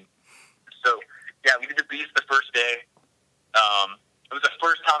 2018. Right. So yeah, we did the Beast the first day. It was the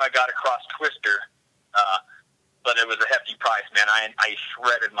first time I got across Twister, man, I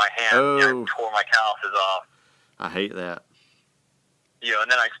shredded my hand. Oh. You know, I tore my calluses off. I hate that. You know,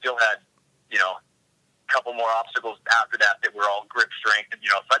 and then I still had, you know, a couple more obstacles after that were all grip strength. And, you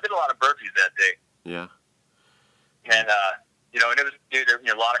know, so I did a lot of burpees that day. Yeah. And, you know, and it was, dude,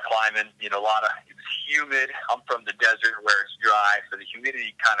 you know, a lot of climbing, you know, it was humid. I'm from the desert where it's dry, so the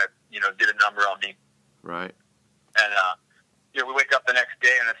humidity kind of, you know, did a number on me. Right. And, you know, we wake up the next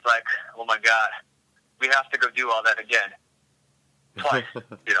day and it's like, oh my God, we have to go do all that again. Twice,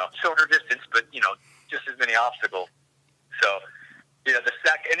 you know, shorter distance, but, you know, just as many obstacles. So, you know,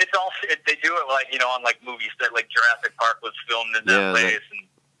 and it's all, they do it like, you know, on like movies that like Jurassic Park was filmed in that place. And,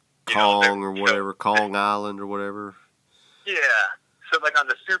 Kong or whatever, Kong Island or whatever. Yeah. So like on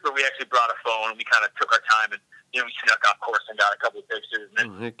the Super, we actually brought a phone. We kind of took our time and, you know, we snuck off course and got a couple of pictures.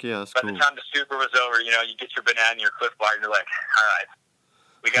 And then Heck yeah, that's by cool. the time the Super was over, you know, you get your banana and your Cliff Bar and you're like, all right,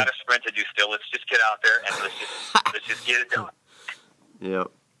 we got a sprint to do still. Let's just get out there and let's just get it done.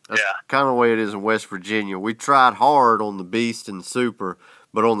 Yep. That's kind of the way it is in West Virginia. We tried hard on the Beast and Super,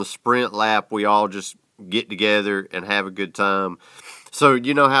 but on the sprint lap, we all just get together and have a good time. So,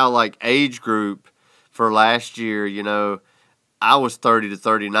 you know how, like, age group for last year, you know, I was 30 to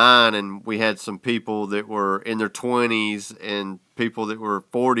 39, and we had some people that were in their 20s and people that were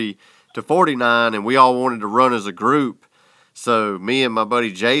 40 to 49, and we all wanted to run as a group. So me and my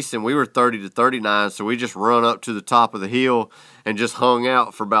buddy Jason, we were 30 to 39, so we just run up to the top of the hill and just hung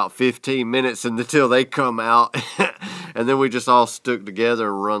out for about 15 minutes until they come out. And then we just all stuck together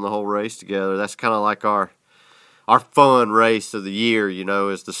and run the whole race together. That's kind of like our fun race of the year, you know,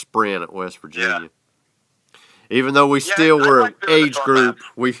 is the sprint at West Virginia. Yeah. Even though we still were an age group,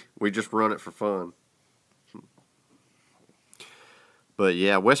 we just run it for fun. But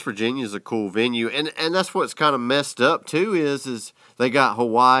yeah, West Virginia is a cool venue, and that's what's kind of messed up too is they got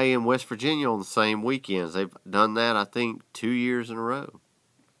Hawaii and West Virginia on the same weekends. They've done that, I think, 2 years in a row.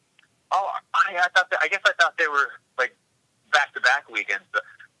 Oh, I thought they were like back-to-back weekends. But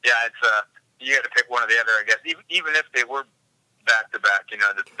yeah, it's you got to pick one or the other, I guess. Even if they were back-to-back, you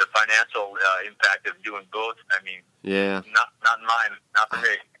know, the financial impact of doing both. I mean, yeah, not mine, not for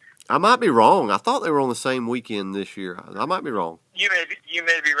me. I might be wrong. I thought they were on the same weekend this year. I might be wrong. You may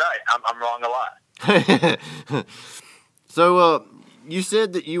be right. I'm wrong a lot. So, you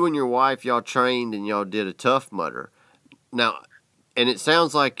said that you and your wife, y'all trained and y'all did a Tough Mudder. Now, and it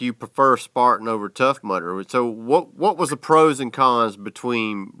sounds like you prefer Spartan over Tough Mudder. So, what was the pros and cons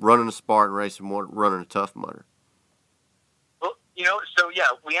between running a Spartan race and running a Tough Mudder? Well, you know, so yeah,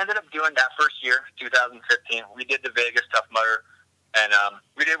 we ended up doing that first year, 2015. We did the Vegas Tough Mudder. And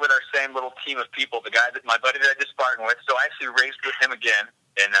we did it with our same little team of people. The guy my buddy that I did Spartan with. So I actually raced with him again.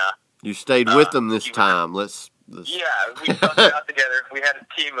 And you stayed with him this time. Let's. Yeah, we stuck it out together. We had a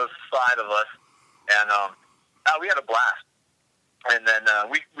team of 5 of us, and we had a blast. And then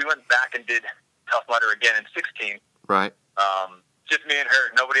we went back and did Tough Mudder again in 16. Right. Just me and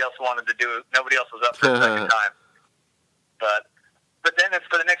her. Nobody else wanted to do it. Nobody else was up for the second time. But then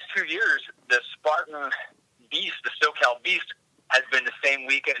for the next 2 years, the Spartan Beast, the SoCal Beast, has been the same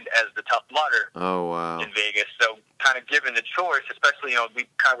weekend as the Tough Mudder in Vegas. So kind of given the choice, especially, you know, we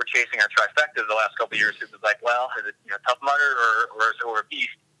kind of were chasing our trifecta the last couple of years. It was like, well, is it, you know, Tough Mudder or a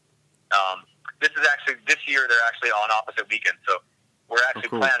Beast? This year they're actually on opposite weekends. So we're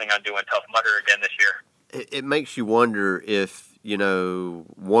actually planning on doing Tough Mudder again this year. It makes you wonder if, you know,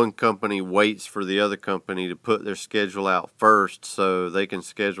 one company waits for the other company to put their schedule out first so they can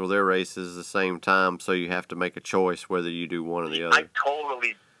schedule their races the same time, so you have to make a choice whether you do one or the other. I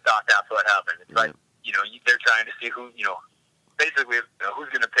totally thought that's what happened. It's like, you know, they're trying to see who, you know, basically who's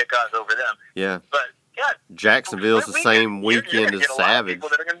going to pick us over them. Yeah. But, yeah. Jacksonville's the same weekend as Savage. A lot of people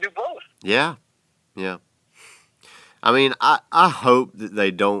that are going to do both. Yeah. Yeah. I mean, I hope that they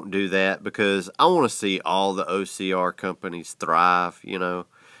don't do that because I want to see all the OCR companies thrive, you know.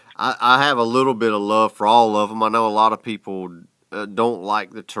 I have a little bit of love for all of them. I know a lot of people don't like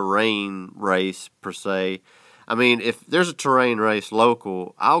the terrain race per se. I mean, if there's a terrain race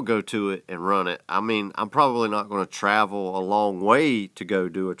local, I'll go to it and run it. I mean, I'm probably not going to travel a long way to go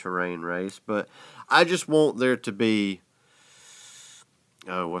do a terrain race, but I just want there to be...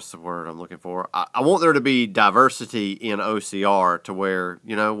 Oh, what's the word I'm looking for? I want there to be diversity in OCR to where,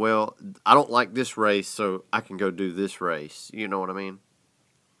 you know, well, I don't like this race, so I can go do this race. You know what I mean?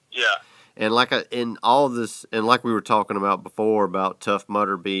 Yeah. And in all this, and like we were talking about before about Tough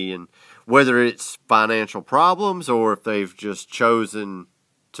Mudder being, whether it's financial problems or if they've just chosen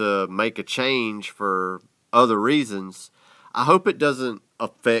to make a change for other reasons, I hope it doesn't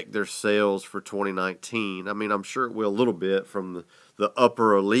affect their sales for 2019. I mean, I'm sure it will a little bit from the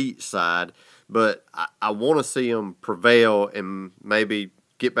upper elite side, But I want to see them prevail and maybe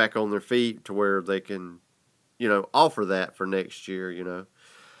get back on their feet to where they can, offer that for next year,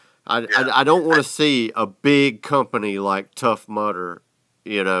 I don't want to see a big company like Tough Mudder,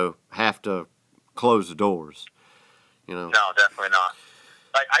 have to close the doors, No, definitely not.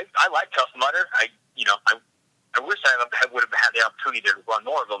 Like I like Tough Mudder. I wish I would have had the opportunity to run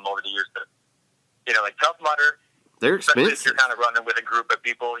more of them over the years, but like Tough Mudder, they're especially expensive. if you're kind of running with a group of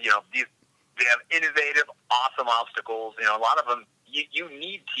people, they have innovative, awesome obstacles. A lot of them you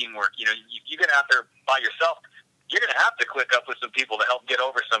need teamwork. You're gonna have to by yourself. You're gonna have to click up with some people to help get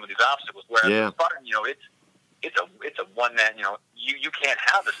over some of these obstacles. Whereas with Spartan, it's a one man. You can't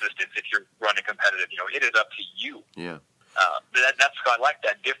have assistance if you're running competitive. It is up to you. Yeah. That's I like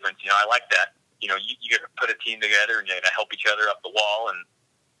that difference. I like that. You got to put a team together and you got to help each other up the wall and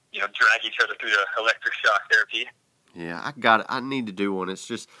drag each other through the electric shock therapy. Yeah, I got it. I need to do one. It's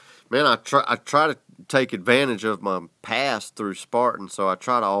just, man, I try to take advantage of my past through Spartan, so I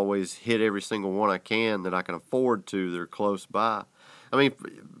try to always hit every single one I can that I can afford to. They're close by. I mean,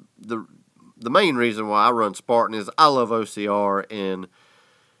 the main reason why I run Spartan is I love OCR, and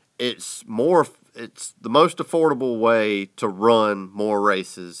it's the most affordable way to run more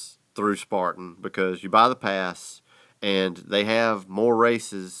races through Spartan because you buy the pass, and they have more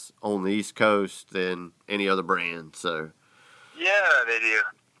races on the East Coast than any other brand. So yeah, they do.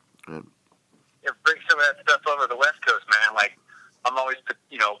 Bring some of that stuff over to the West Coast, man. Like I'm always,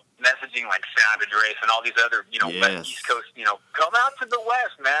 messaging like Savage Race and all these other, yes. East Coast, come out to the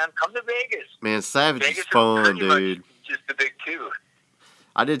West, man. Come to Vegas. Man, Savage Vegas is fun, dude. Just the big two.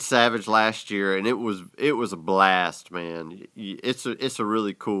 I did Savage last year, and it was a blast, man. It's a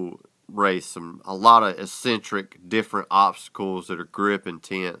really cool race. A lot of eccentric, different obstacles that are grip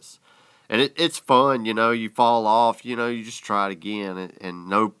intense, and it's fun. You fall off, you just try it again, and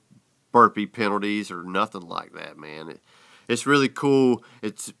no burpee penalties or nothing like that, man. It's really cool.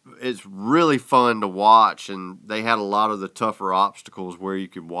 It's really fun to watch, and they had a lot of the tougher obstacles where you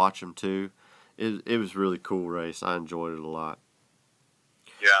could watch them too. It was a really cool race. I enjoyed it a lot.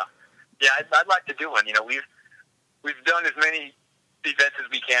 Yeah, I'd like to do one. We've done as many events as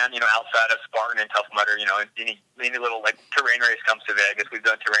we can, outside of Spartan and Tough Mudder. Any little like terrain race comes to Vegas. We've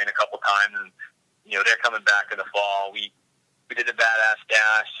done terrain a couple times, and they're coming back in the fall. We did the Badass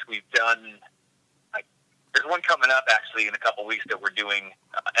Dash. We've done there's one coming up actually in a couple weeks that we're doing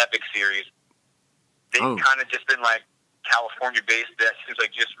Epic Series. They've kind of just been like California based. That seems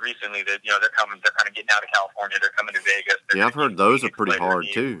like just recently that they're coming. They're kind of getting out of California. They're coming to Vegas. I've heard those are pretty hard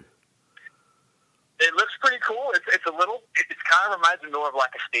too. It looks pretty cool. It's a little. It kind of reminds me more of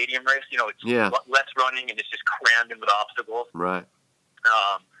like a stadium race. It's less running and it's just crammed in with obstacles. Right.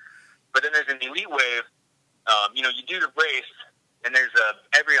 But then there's an elite wave. You do the race, and there's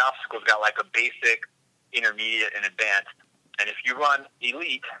every obstacle's got like a basic, intermediate, and advanced. And if you run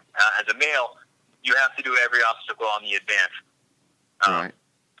elite as a male, you have to do every obstacle on the advanced. Right.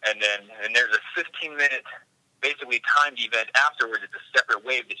 And there's a 15-minute, basically timed event afterwards. It's a separate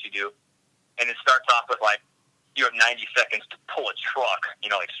wave that you do. And it starts off with, like, you have 90 seconds to pull a truck,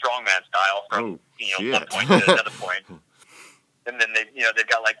 like strongman style from, one point to another point. And then they've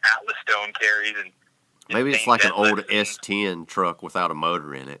got, like, Atlas stone carries. And maybe it's like an old S10 truck without a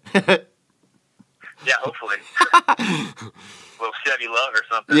motor in it. Yeah, hopefully. Little Chevy Lug or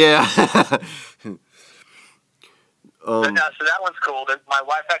something. Yeah. So that one's cool. My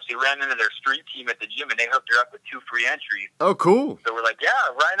wife actually ran into their street team at the gym, and they hooked her up with 2 free entries. Oh, cool. So we're like, yeah,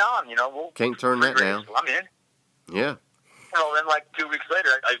 right on. We'll can't turn that down. I'm in. Yeah. Well, then like 2 weeks later,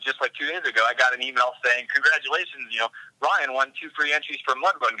 just like 2 days ago, I got an email saying, congratulations, Ryan won 2 free entries for a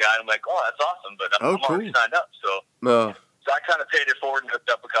Mud Run guy. I'm like, oh, that's awesome, but I'm already signed up. So I kind of paid it forward and hooked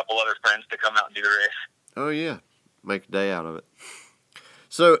up a couple other friends to come out and do the race. Oh, yeah. Make a day out of it.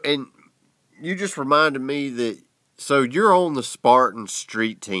 So, and you just reminded me that, so you're on the Spartan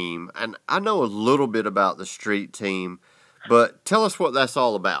street team, and I know a little bit about the street team, but tell us what that's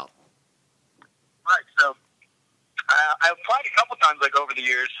all about. Right, so I applied a couple times like over the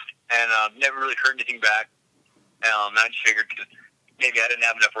years, and never really heard anything back. I just figured because maybe I didn't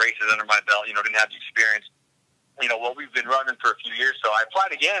have enough races under my belt, didn't have the experience. We've been running for a few years, so I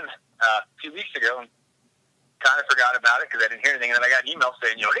applied again a few weeks ago and kind of forgot about it because I didn't hear anything. And then I got an email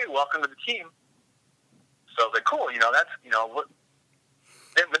saying, hey, welcome to the team. So I was like, cool, that's, what.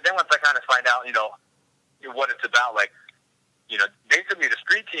 But then once I kind of find out, what it's about, like, basically the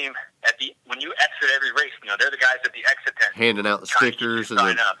street team when you exit every race, they're the guys at the exit tent handing out the stickers and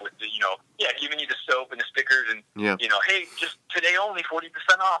sign up with the, giving you the soap and the stickers and hey, just today only 40%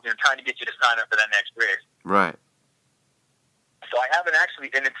 off. They're trying to get you to sign up for that next race. Right. So I haven't actually,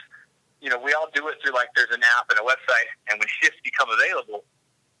 and we all do it through, like, there's an app and a website, and when shifts become available,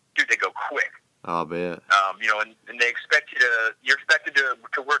 dude, they go quick. I'll bet. And they expect you're expected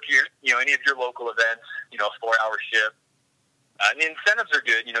to work any of your local events, a 4-hour shift. And the incentives are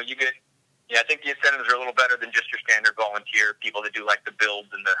good. You get, I think the incentives are a little better than just your standard volunteer people that do, like, the builds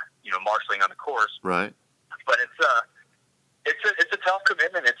and the, marshalling on the course. Right. But it's a tough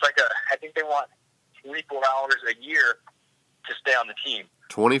commitment. It's like I think they want 24 hours a year to stay on the team.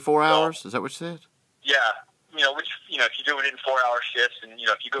 24 hours? Is that what you said? Yeah. Which, if you're doing it in 4-hour shifts and,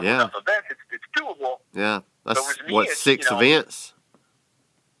 if you go to enough events, it's doable. Yeah. That's, me, 6 events?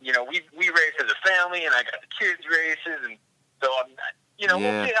 We race as a family, and I got the kids' races, and so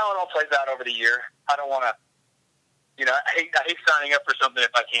we'll see how it all plays out over the year. I don't want to, I hate signing up for something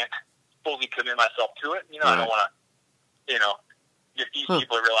if I can't fully commit myself to it. I don't want to, if these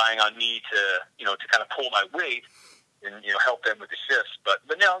people are relying on me to kind of pull my weight and, help them with the shifts. But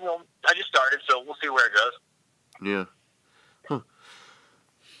no, I just started, so we'll see where it goes. Yeah. Huh.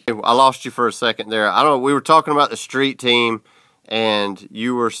 I lost you for a second there. We were talking about the street team, and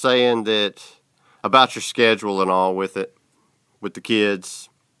you were saying that about your schedule and all with it, with the kids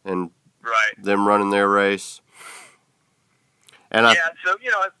and them running their race. And so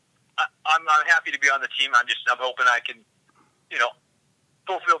I'm happy to be on the team. I'm hoping I can,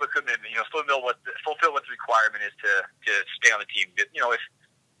 fulfill the commitment. Fulfill what the requirement is to stay on the team. We'll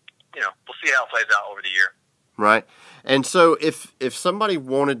see how it plays out over the year. Right. And so if somebody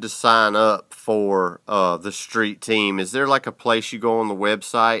wanted to sign up for the street team, is there like a place you go on the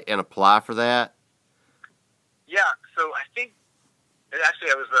website and apply for that? Yeah. So I think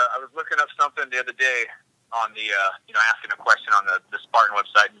actually I was looking up something the other day on the asking a question on the Spartan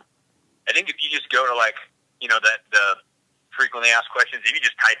website. I think if you just go to the frequently asked questions, if you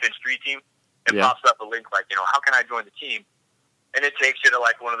just type in street team, it pops up a link like, how can I join the team? And it takes you to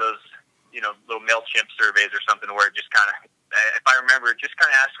like one of those, little MailChimp surveys or something where it just kind of, if I remember, it just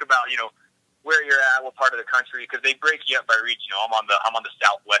kind of asks about, where you're at, what part of the country, because they break you up by region. I'm on the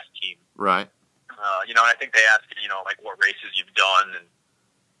Southwest team. Right. And I think they ask you, like what races you've done, and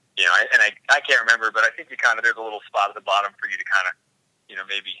I can't remember, but I think there's a little spot at the bottom for you to kind of,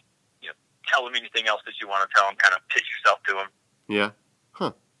 maybe, tell them anything else that you want to tell them, kind of pitch yourself to them. Yeah.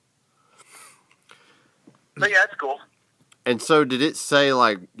 Huh. But yeah, it's cool. And so did it say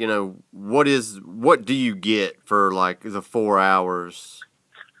like, what do you get for like the 4 hours?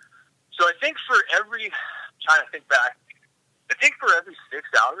 So I think for trying to think back, I think for every 6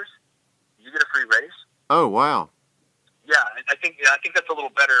 hours, you get a free race. Oh, wow. Yeah, I think that's a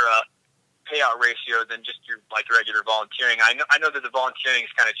little better payout ratio than just your like regular volunteering. I know that the volunteering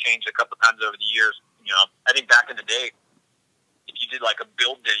has kind of changed a couple times over the years. I think back in the day, if you did like a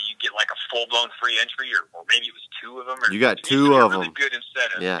build day, you get like a full blown free entry, or maybe it was 2 of them. Or you got 2 of them. Really good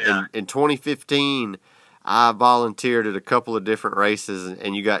incentive. Yeah. In 2015, I volunteered at a couple of different races,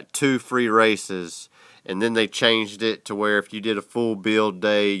 and you got 2 free races. And then they changed it to where if you did a full build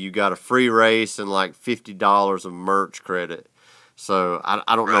day, you got a free race and like $50 of merch credit. So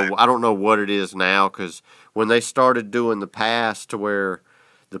I don't know. I don't know what it is now, because when they started doing the pass to where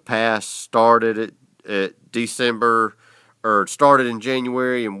the pass started at December, or started in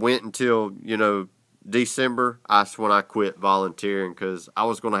January and went until December, that's when I quit volunteering, because I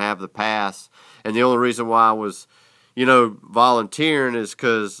was going to have the pass, and the only reason why I was volunteering is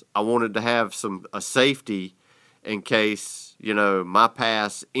because I wanted to have a safety in case my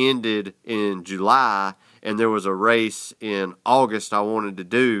pass ended in July and there was a race in August I wanted to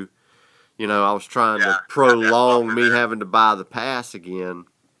do. I was trying to prolong me having to buy the pass again.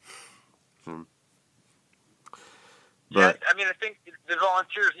 But I mean, I think the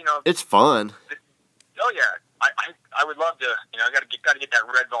volunteers, it's fun. Oh yeah, I would love to. I got to get that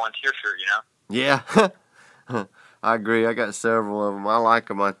red volunteer shirt. Yeah, I agree. I got several of them. I like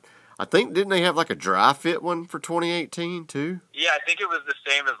them. I think, didn't they have like a dry fit one for 2018 too? Yeah, I think it was the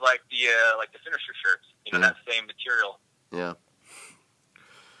same as like the finisher shirts. That same material. Yeah.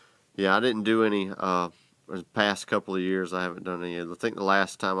 Yeah, I didn't do any. The past couple of years, I haven't done any. I think the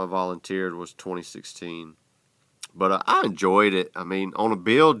last time I volunteered was 2016. But I enjoyed it. I mean, on a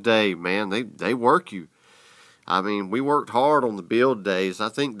build day, man, they work you. I mean, we worked hard on the build days. I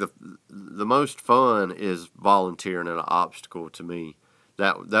think the most fun is volunteering at an obstacle to me.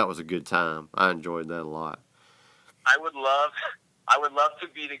 That was a good time. I enjoyed that a lot. I would love to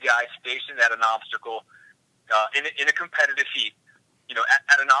be the guy stationed at an obstacle in a competitive heat.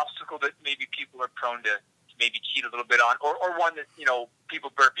 At an obstacle that maybe people are prone to maybe cheat a little bit on, or one that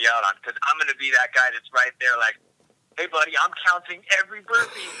people burp you out on. Because I'm going to be that guy that's right there, like, hey, buddy, I'm counting every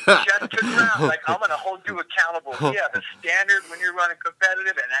burpee, chest to ground. Like, I'm going to hold you accountable. Yeah, the standard when you're running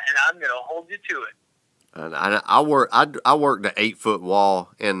competitive, and I'm going to hold you to it. And I worked an 8-foot wall,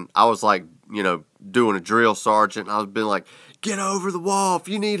 and I was like, doing a drill sergeant. I was being like, get over the wall. If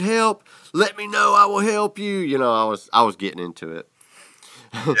you need help, let me know. I will help you. I was getting into it.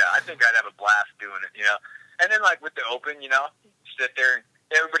 Yeah, I think I'd have a blast doing it. And then like with the open, sit there and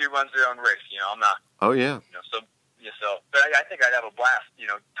everybody runs their own race. I'm not. Oh yeah. But I think I'd have a blast.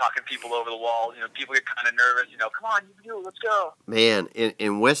 Talking people over the wall. People get kind of nervous. Come on, you can do it. Let's go. Man,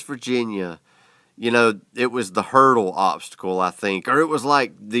 in West Virginia, it was the hurdle obstacle, I think, or it was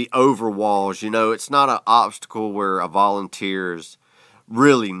like the over walls. It's not an obstacle where a volunteer is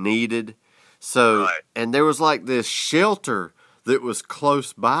really needed. So, right. And there was like this shelter that was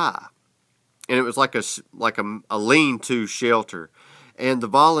close by, and it was like a lean-to shelter. And the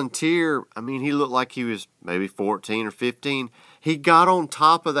volunteer, he looked like he was maybe 14 or 15. He got on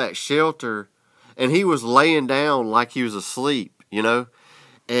top of that shelter, and he was laying down like he was asleep,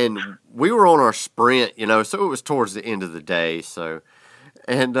 And we were on our sprint, so it was towards the end of the day. So,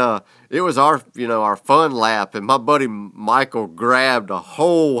 and it was our fun lap. And my buddy Michael grabbed a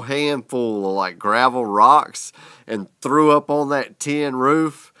whole handful of like gravel rocks and threw up on that tin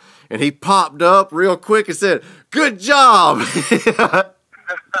roof. And he popped up real quick and said, "Good job." Wake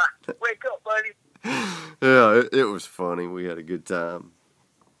up, buddy. Yeah, it was funny. We had a good time.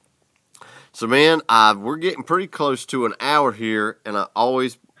 So, man, we're getting pretty close to an hour here, and I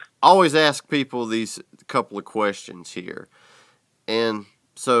always ask people these couple of questions here. And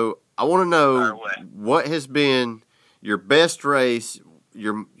so I want to know what has been your best race,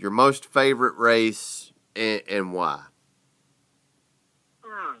 your most favorite race, and why.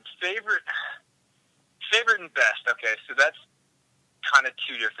 Favorite and best. Okay, so that's kind of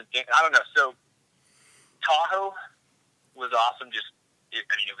two different things. I don't know. So Tahoe was awesome. It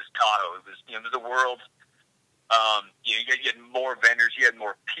was Tahoe. It was the world. You had more vendors. You had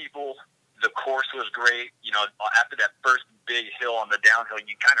more people. The course was great. After that first big hill on the downhill,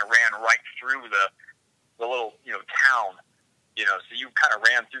 you kind of ran right through the little town. So you kind of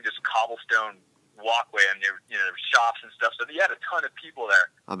ran through this cobblestone walkway, and there were shops and stuff. So you had a ton of people there.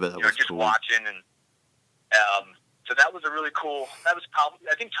 I bet that was just cool. Watching, and so that was a really cool. That was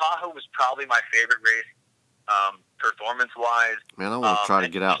I think Tahoe was probably my favorite race, performance wise. Man, I want to try to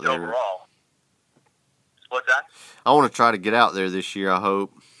get out there overall. What's that? I want to try to get out there this year. I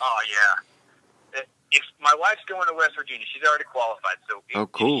hope. Oh yeah. If my wife's going to West Virginia, she's already qualified. So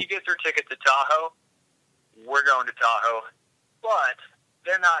cool. If she gets her ticket to Tahoe, we're going to Tahoe. But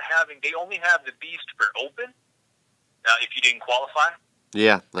they're not having. They only have the Beast for open. If you didn't qualify.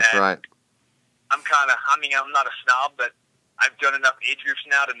 Yeah, that's right. I'm not a snob, but I've done enough age groups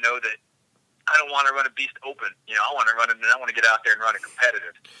now to know that I don't want to run a Beast open. I want to run it, and I want to get out there and run it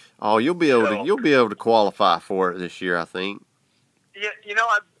competitive. Oh, you'll be able to qualify for it this year, I think. Yeah,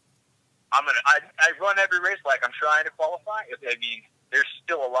 I run every race like I'm trying to qualify. There's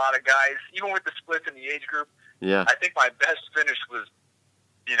still a lot of guys, even with the splits in the age group. Yeah. I think my best finish was,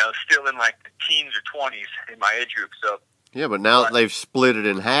 still in like the teens or 20s in my age group. So. Yeah, but now that they've split it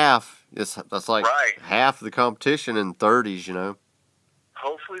in half, that's like half the competition in 30s,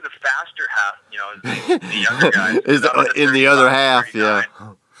 Hopefully the faster half, is the younger guys. is in the other half, 39.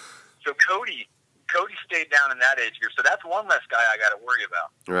 Yeah. So Cody stayed down in that age group, so that's one less guy I got to worry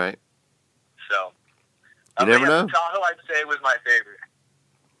about. Right. So. You never know. Tahoe, I'd say, was my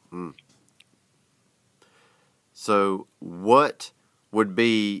favorite. So what would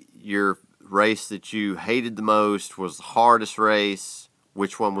be your race that you hated the most, was the hardest race?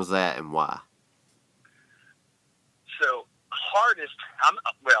 Which one was that, and why? So, hardest,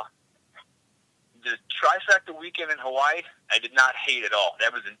 the trifecta weekend in Hawaii, I did not hate at all.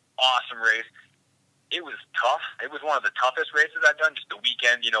 That was an awesome race. It was tough. It was one of the toughest races I've done, just the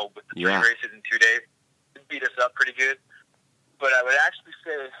weekend, with the 3 races in 2 days. It beat us up pretty good. But I would actually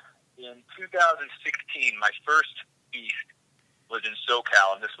say in 2016, my first Beast was in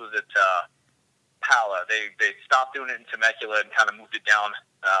SoCal, and this was at Pala. They stopped doing it in Temecula and kind of moved it down,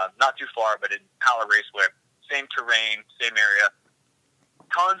 not too far, but in Pala Raceway. Same terrain, same area.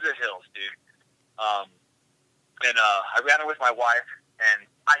 Tons of hills, dude. I ran it with my wife, and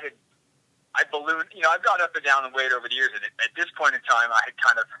I ballooned. I've gone up and down in weight over the years, and at this point in time, I had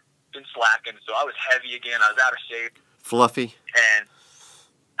kind of been slacking, so I was heavy again. I was out of shape. Fluffy. And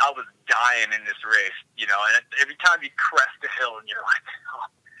I was dying in this race, and every time you crest a hill, and you're like,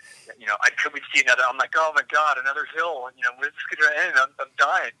 we'd see another. I'm like, oh my god, another hill. Where's this going to end? I'm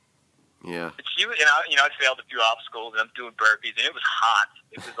dying. Yeah. But I failed a few obstacles, and I'm doing burpees, and it was hot.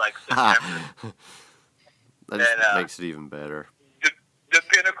 It was like September. That just makes it even better. The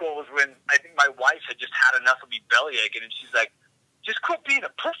pinnacle was when I think my wife had just had enough of me belly aching, and she's like, "Just quit being a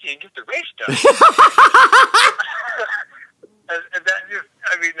pussy and get the race done." and that just,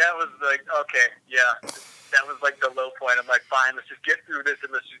 I mean, that was like, okay, yeah. That was like the low point. I'm like, fine, let's just get through this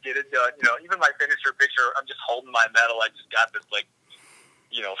and let's just get it done. You know, even my finisher picture, I'm just holding my medal. I just got this, like,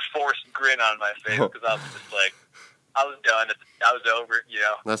 you know, forced grin on my face because I was just like, I was done. I was over it, you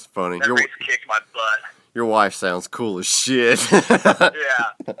know. That's funny. That race kicked my butt. Your wife sounds cool as shit. Yeah.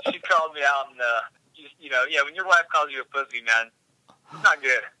 She called me out and, you know, yeah, when your wife calls you a pussy, man, it's not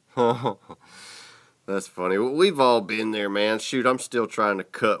good. That's funny. Well, we've all been there, man. Shoot, I'm still trying to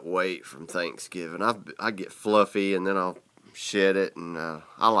cut weight from Thanksgiving. I get fluffy and then I'll shed it, and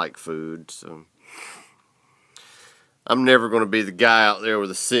I like food, so I'm never going to be the guy out there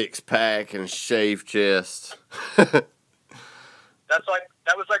with a 6-pack and a shaved chest. That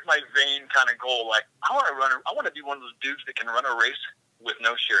was like my vain kind of goal. Like, I want to be one of those dudes that can run a race with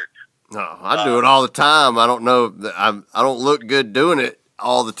no shirt. No, I do it all the time. I don't know. I don't look good doing it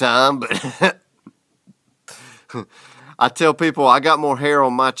all the time, but I tell people I got more hair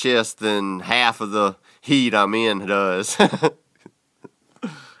on my chest than half of the heat I'm in does.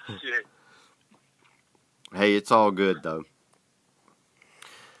 Hey, it's all good, though.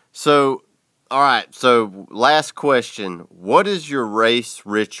 So, all right. So, last question. What is your race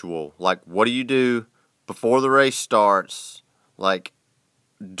ritual? Like, what do you do before the race starts, like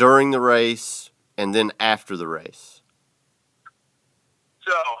during the race, and then after the race?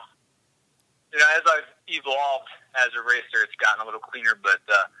 So, you know, as I've evolved as a racer, it's gotten a little cleaner, but,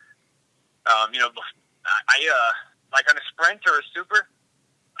 you know, like on a sprint or a super,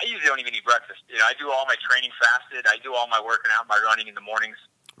 I usually don't even eat breakfast. You know, I do all my training fasted. I do all my working out, my running in the mornings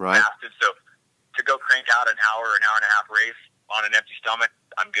fasted. So to go crank out an hour and a half race on an empty stomach,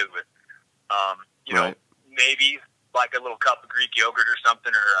 I'm good with. You know, maybe like a little cup of Greek yogurt or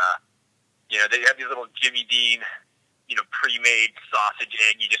something, or, you know, they have these little Jimmy Dean, you know, pre-made sausage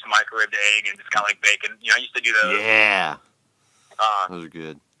egg. You just microwave the egg and it's kind of like bacon. You know, I used to do those. Yeah. Those are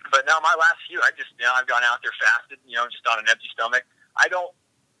good. But now my last few, I've gone out there fasted, you know, just on an empty stomach. I don't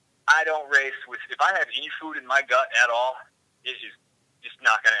race with, if I have any food in my gut at all, it's just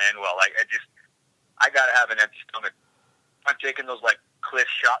not going to end well. Like, I got to have an empty stomach. I'm taking those, like, Cliff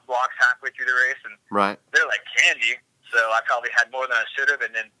shot blocks halfway through the race, and they're like candy. So I probably had more than I should have, and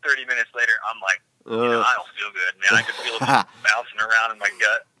then 30 minutes later, I'm like, you know, I don't feel good, man. I just feel it bouncing around in my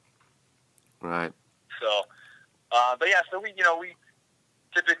gut. Right. So, but yeah, so we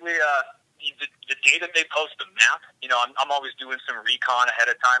typically, the day that they post the map, you know, I'm always doing some recon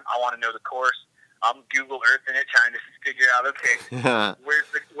ahead of time. I want to know the course. I'm Google Earthing it, trying to figure out, okay, where's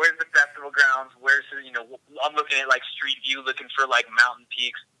the festival grounds? Where's the, you know, I'm looking at like Street View, looking for like mountain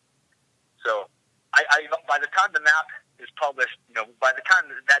peaks. So, I by the time the map is published, you know, by the time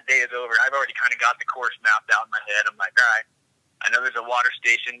that day is over, I've already kind of got the course mapped out in my head. I'm like, all right, I know there's a water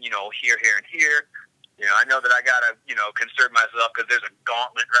station, you know, here, and here. You know, I know that I gotta, you know, conserve myself because there's a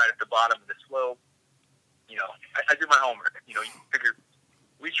gauntlet right at the bottom of the slope. You know, I do my homework. You know, you figure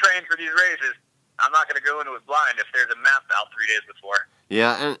we train for these races. I'm not going to go into it blind if there's a map out 3 days before.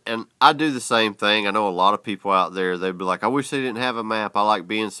 Yeah, and I do the same thing. I know a lot of people out there, they'd be like, I wish they didn't have a map. I like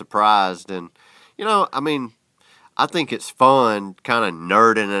being surprised. And, you know, I mean, I think it's fun kind of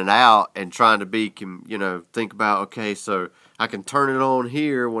nerding it out and trying to be, you know, think about, okay, so I can turn it on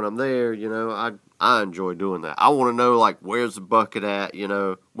here when I'm there. You know, I enjoy doing that. I want to know, like, where's the bucket at, you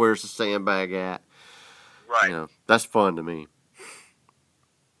know, where's the sandbag at. Right. You know, that's fun to me.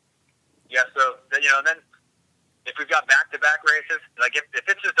 Yeah, so, you know, then if we've got back-to-back races, like if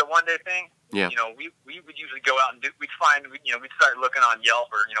it's just a one-day thing, you know, we would usually go out and we'd start looking on Yelp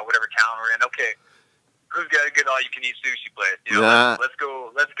or, you know, whatever town we're in. Okay, who's got a good all-you-can-eat sushi place? You know, let's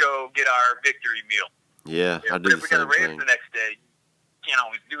go get our victory meal. Yeah, I do the same thing. If we got a race the next day, you can't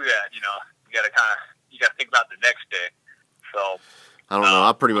always do that, you know. You got to think about the next day. So, I don't know.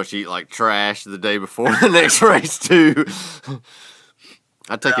 I pretty much eat like trash the day before the next race, too.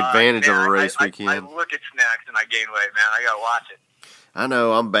 I take advantage of a race weekend. I look at snacks and I gain weight, man. I got to watch it. I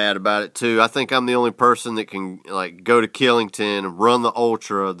know. I'm bad about it, too. I think I'm the only person that can, like, go to Killington, run the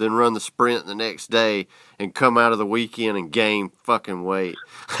ultra, then run the sprint the next day, and come out of the weekend and gain fucking weight.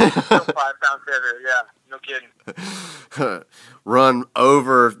 5 pounds heavier, yeah. No kidding. Run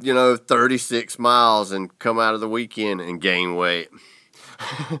over, you know, 36 miles and come out of the weekend and gain weight.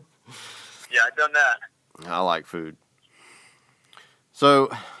 Yeah, I've done that. I like food. So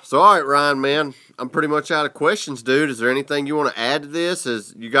all right, Ryan, man, I'm pretty much out of questions, dude. Is there anything you want to add to this?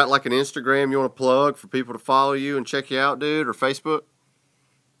 Is you got like an Instagram you want to plug for people to follow you and check you out, dude, or Facebook?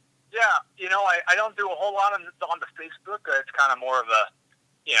 Yeah, I don't do a whole lot on the Facebook. It's kind of more of a,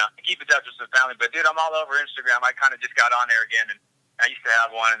 keep in touch with some family. But, dude, I'm all over Instagram. I kind of just got on there again, and I used to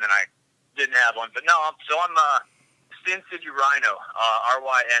have one, and then I didn't have one. But, no, I'm Sin City Rhino,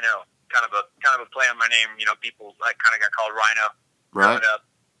 Ryno, kind of a play on my name. People kind of got called Rhino growing up.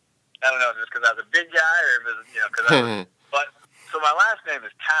 I don't know if it's because I was a big guy or if it's, because I was. But, so my last name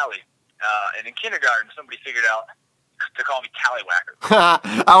is Tally. And in kindergarten, somebody figured out to call me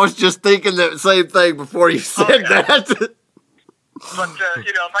Tallywhacker. I was just thinking the same thing before you said that. But,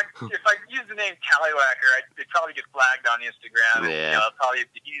 if I use the name Tallywhacker, it'd probably get flagged on Instagram. And, probably if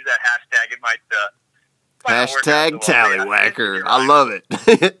you use that hashtag, it might hashtag Tallywhacker. I love it.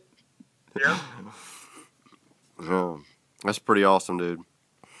 Yep. Oh, that's pretty awesome, dude.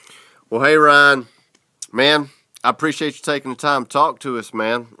 Well, hey, Ryan, man, I appreciate you taking the time to talk to us,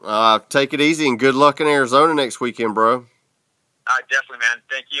 man. Take it easy and good luck in Arizona next weekend, bro. Definitely, man.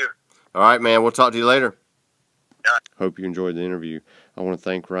 Thank you. All right, man. We'll talk to you later. All right. Hope you enjoyed the interview. I want to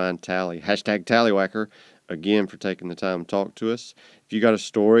thank Ryan Talley, hashtag Tallywhacker, again for taking the time to talk to us. If you got a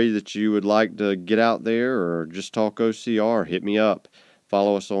story that you would like to get out there or just talk OCR, hit me up.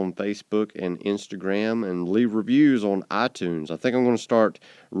 Follow us on Facebook and Instagram and leave reviews on iTunes. I think I'm going to start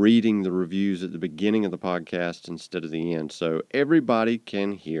reading the reviews at the beginning of the podcast instead of the end so everybody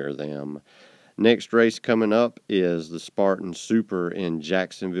can hear them. Next race coming up is the Spartan Super in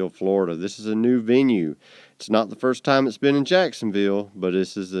Jacksonville, Florida. This is a new venue. It's not the first time it's been in Jacksonville, but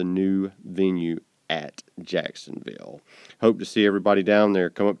this is a new venue at Jacksonville. Hope to see everybody down there.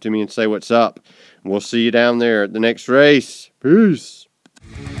 Come up to me and say what's up. We'll see you down there at the next race. Peace.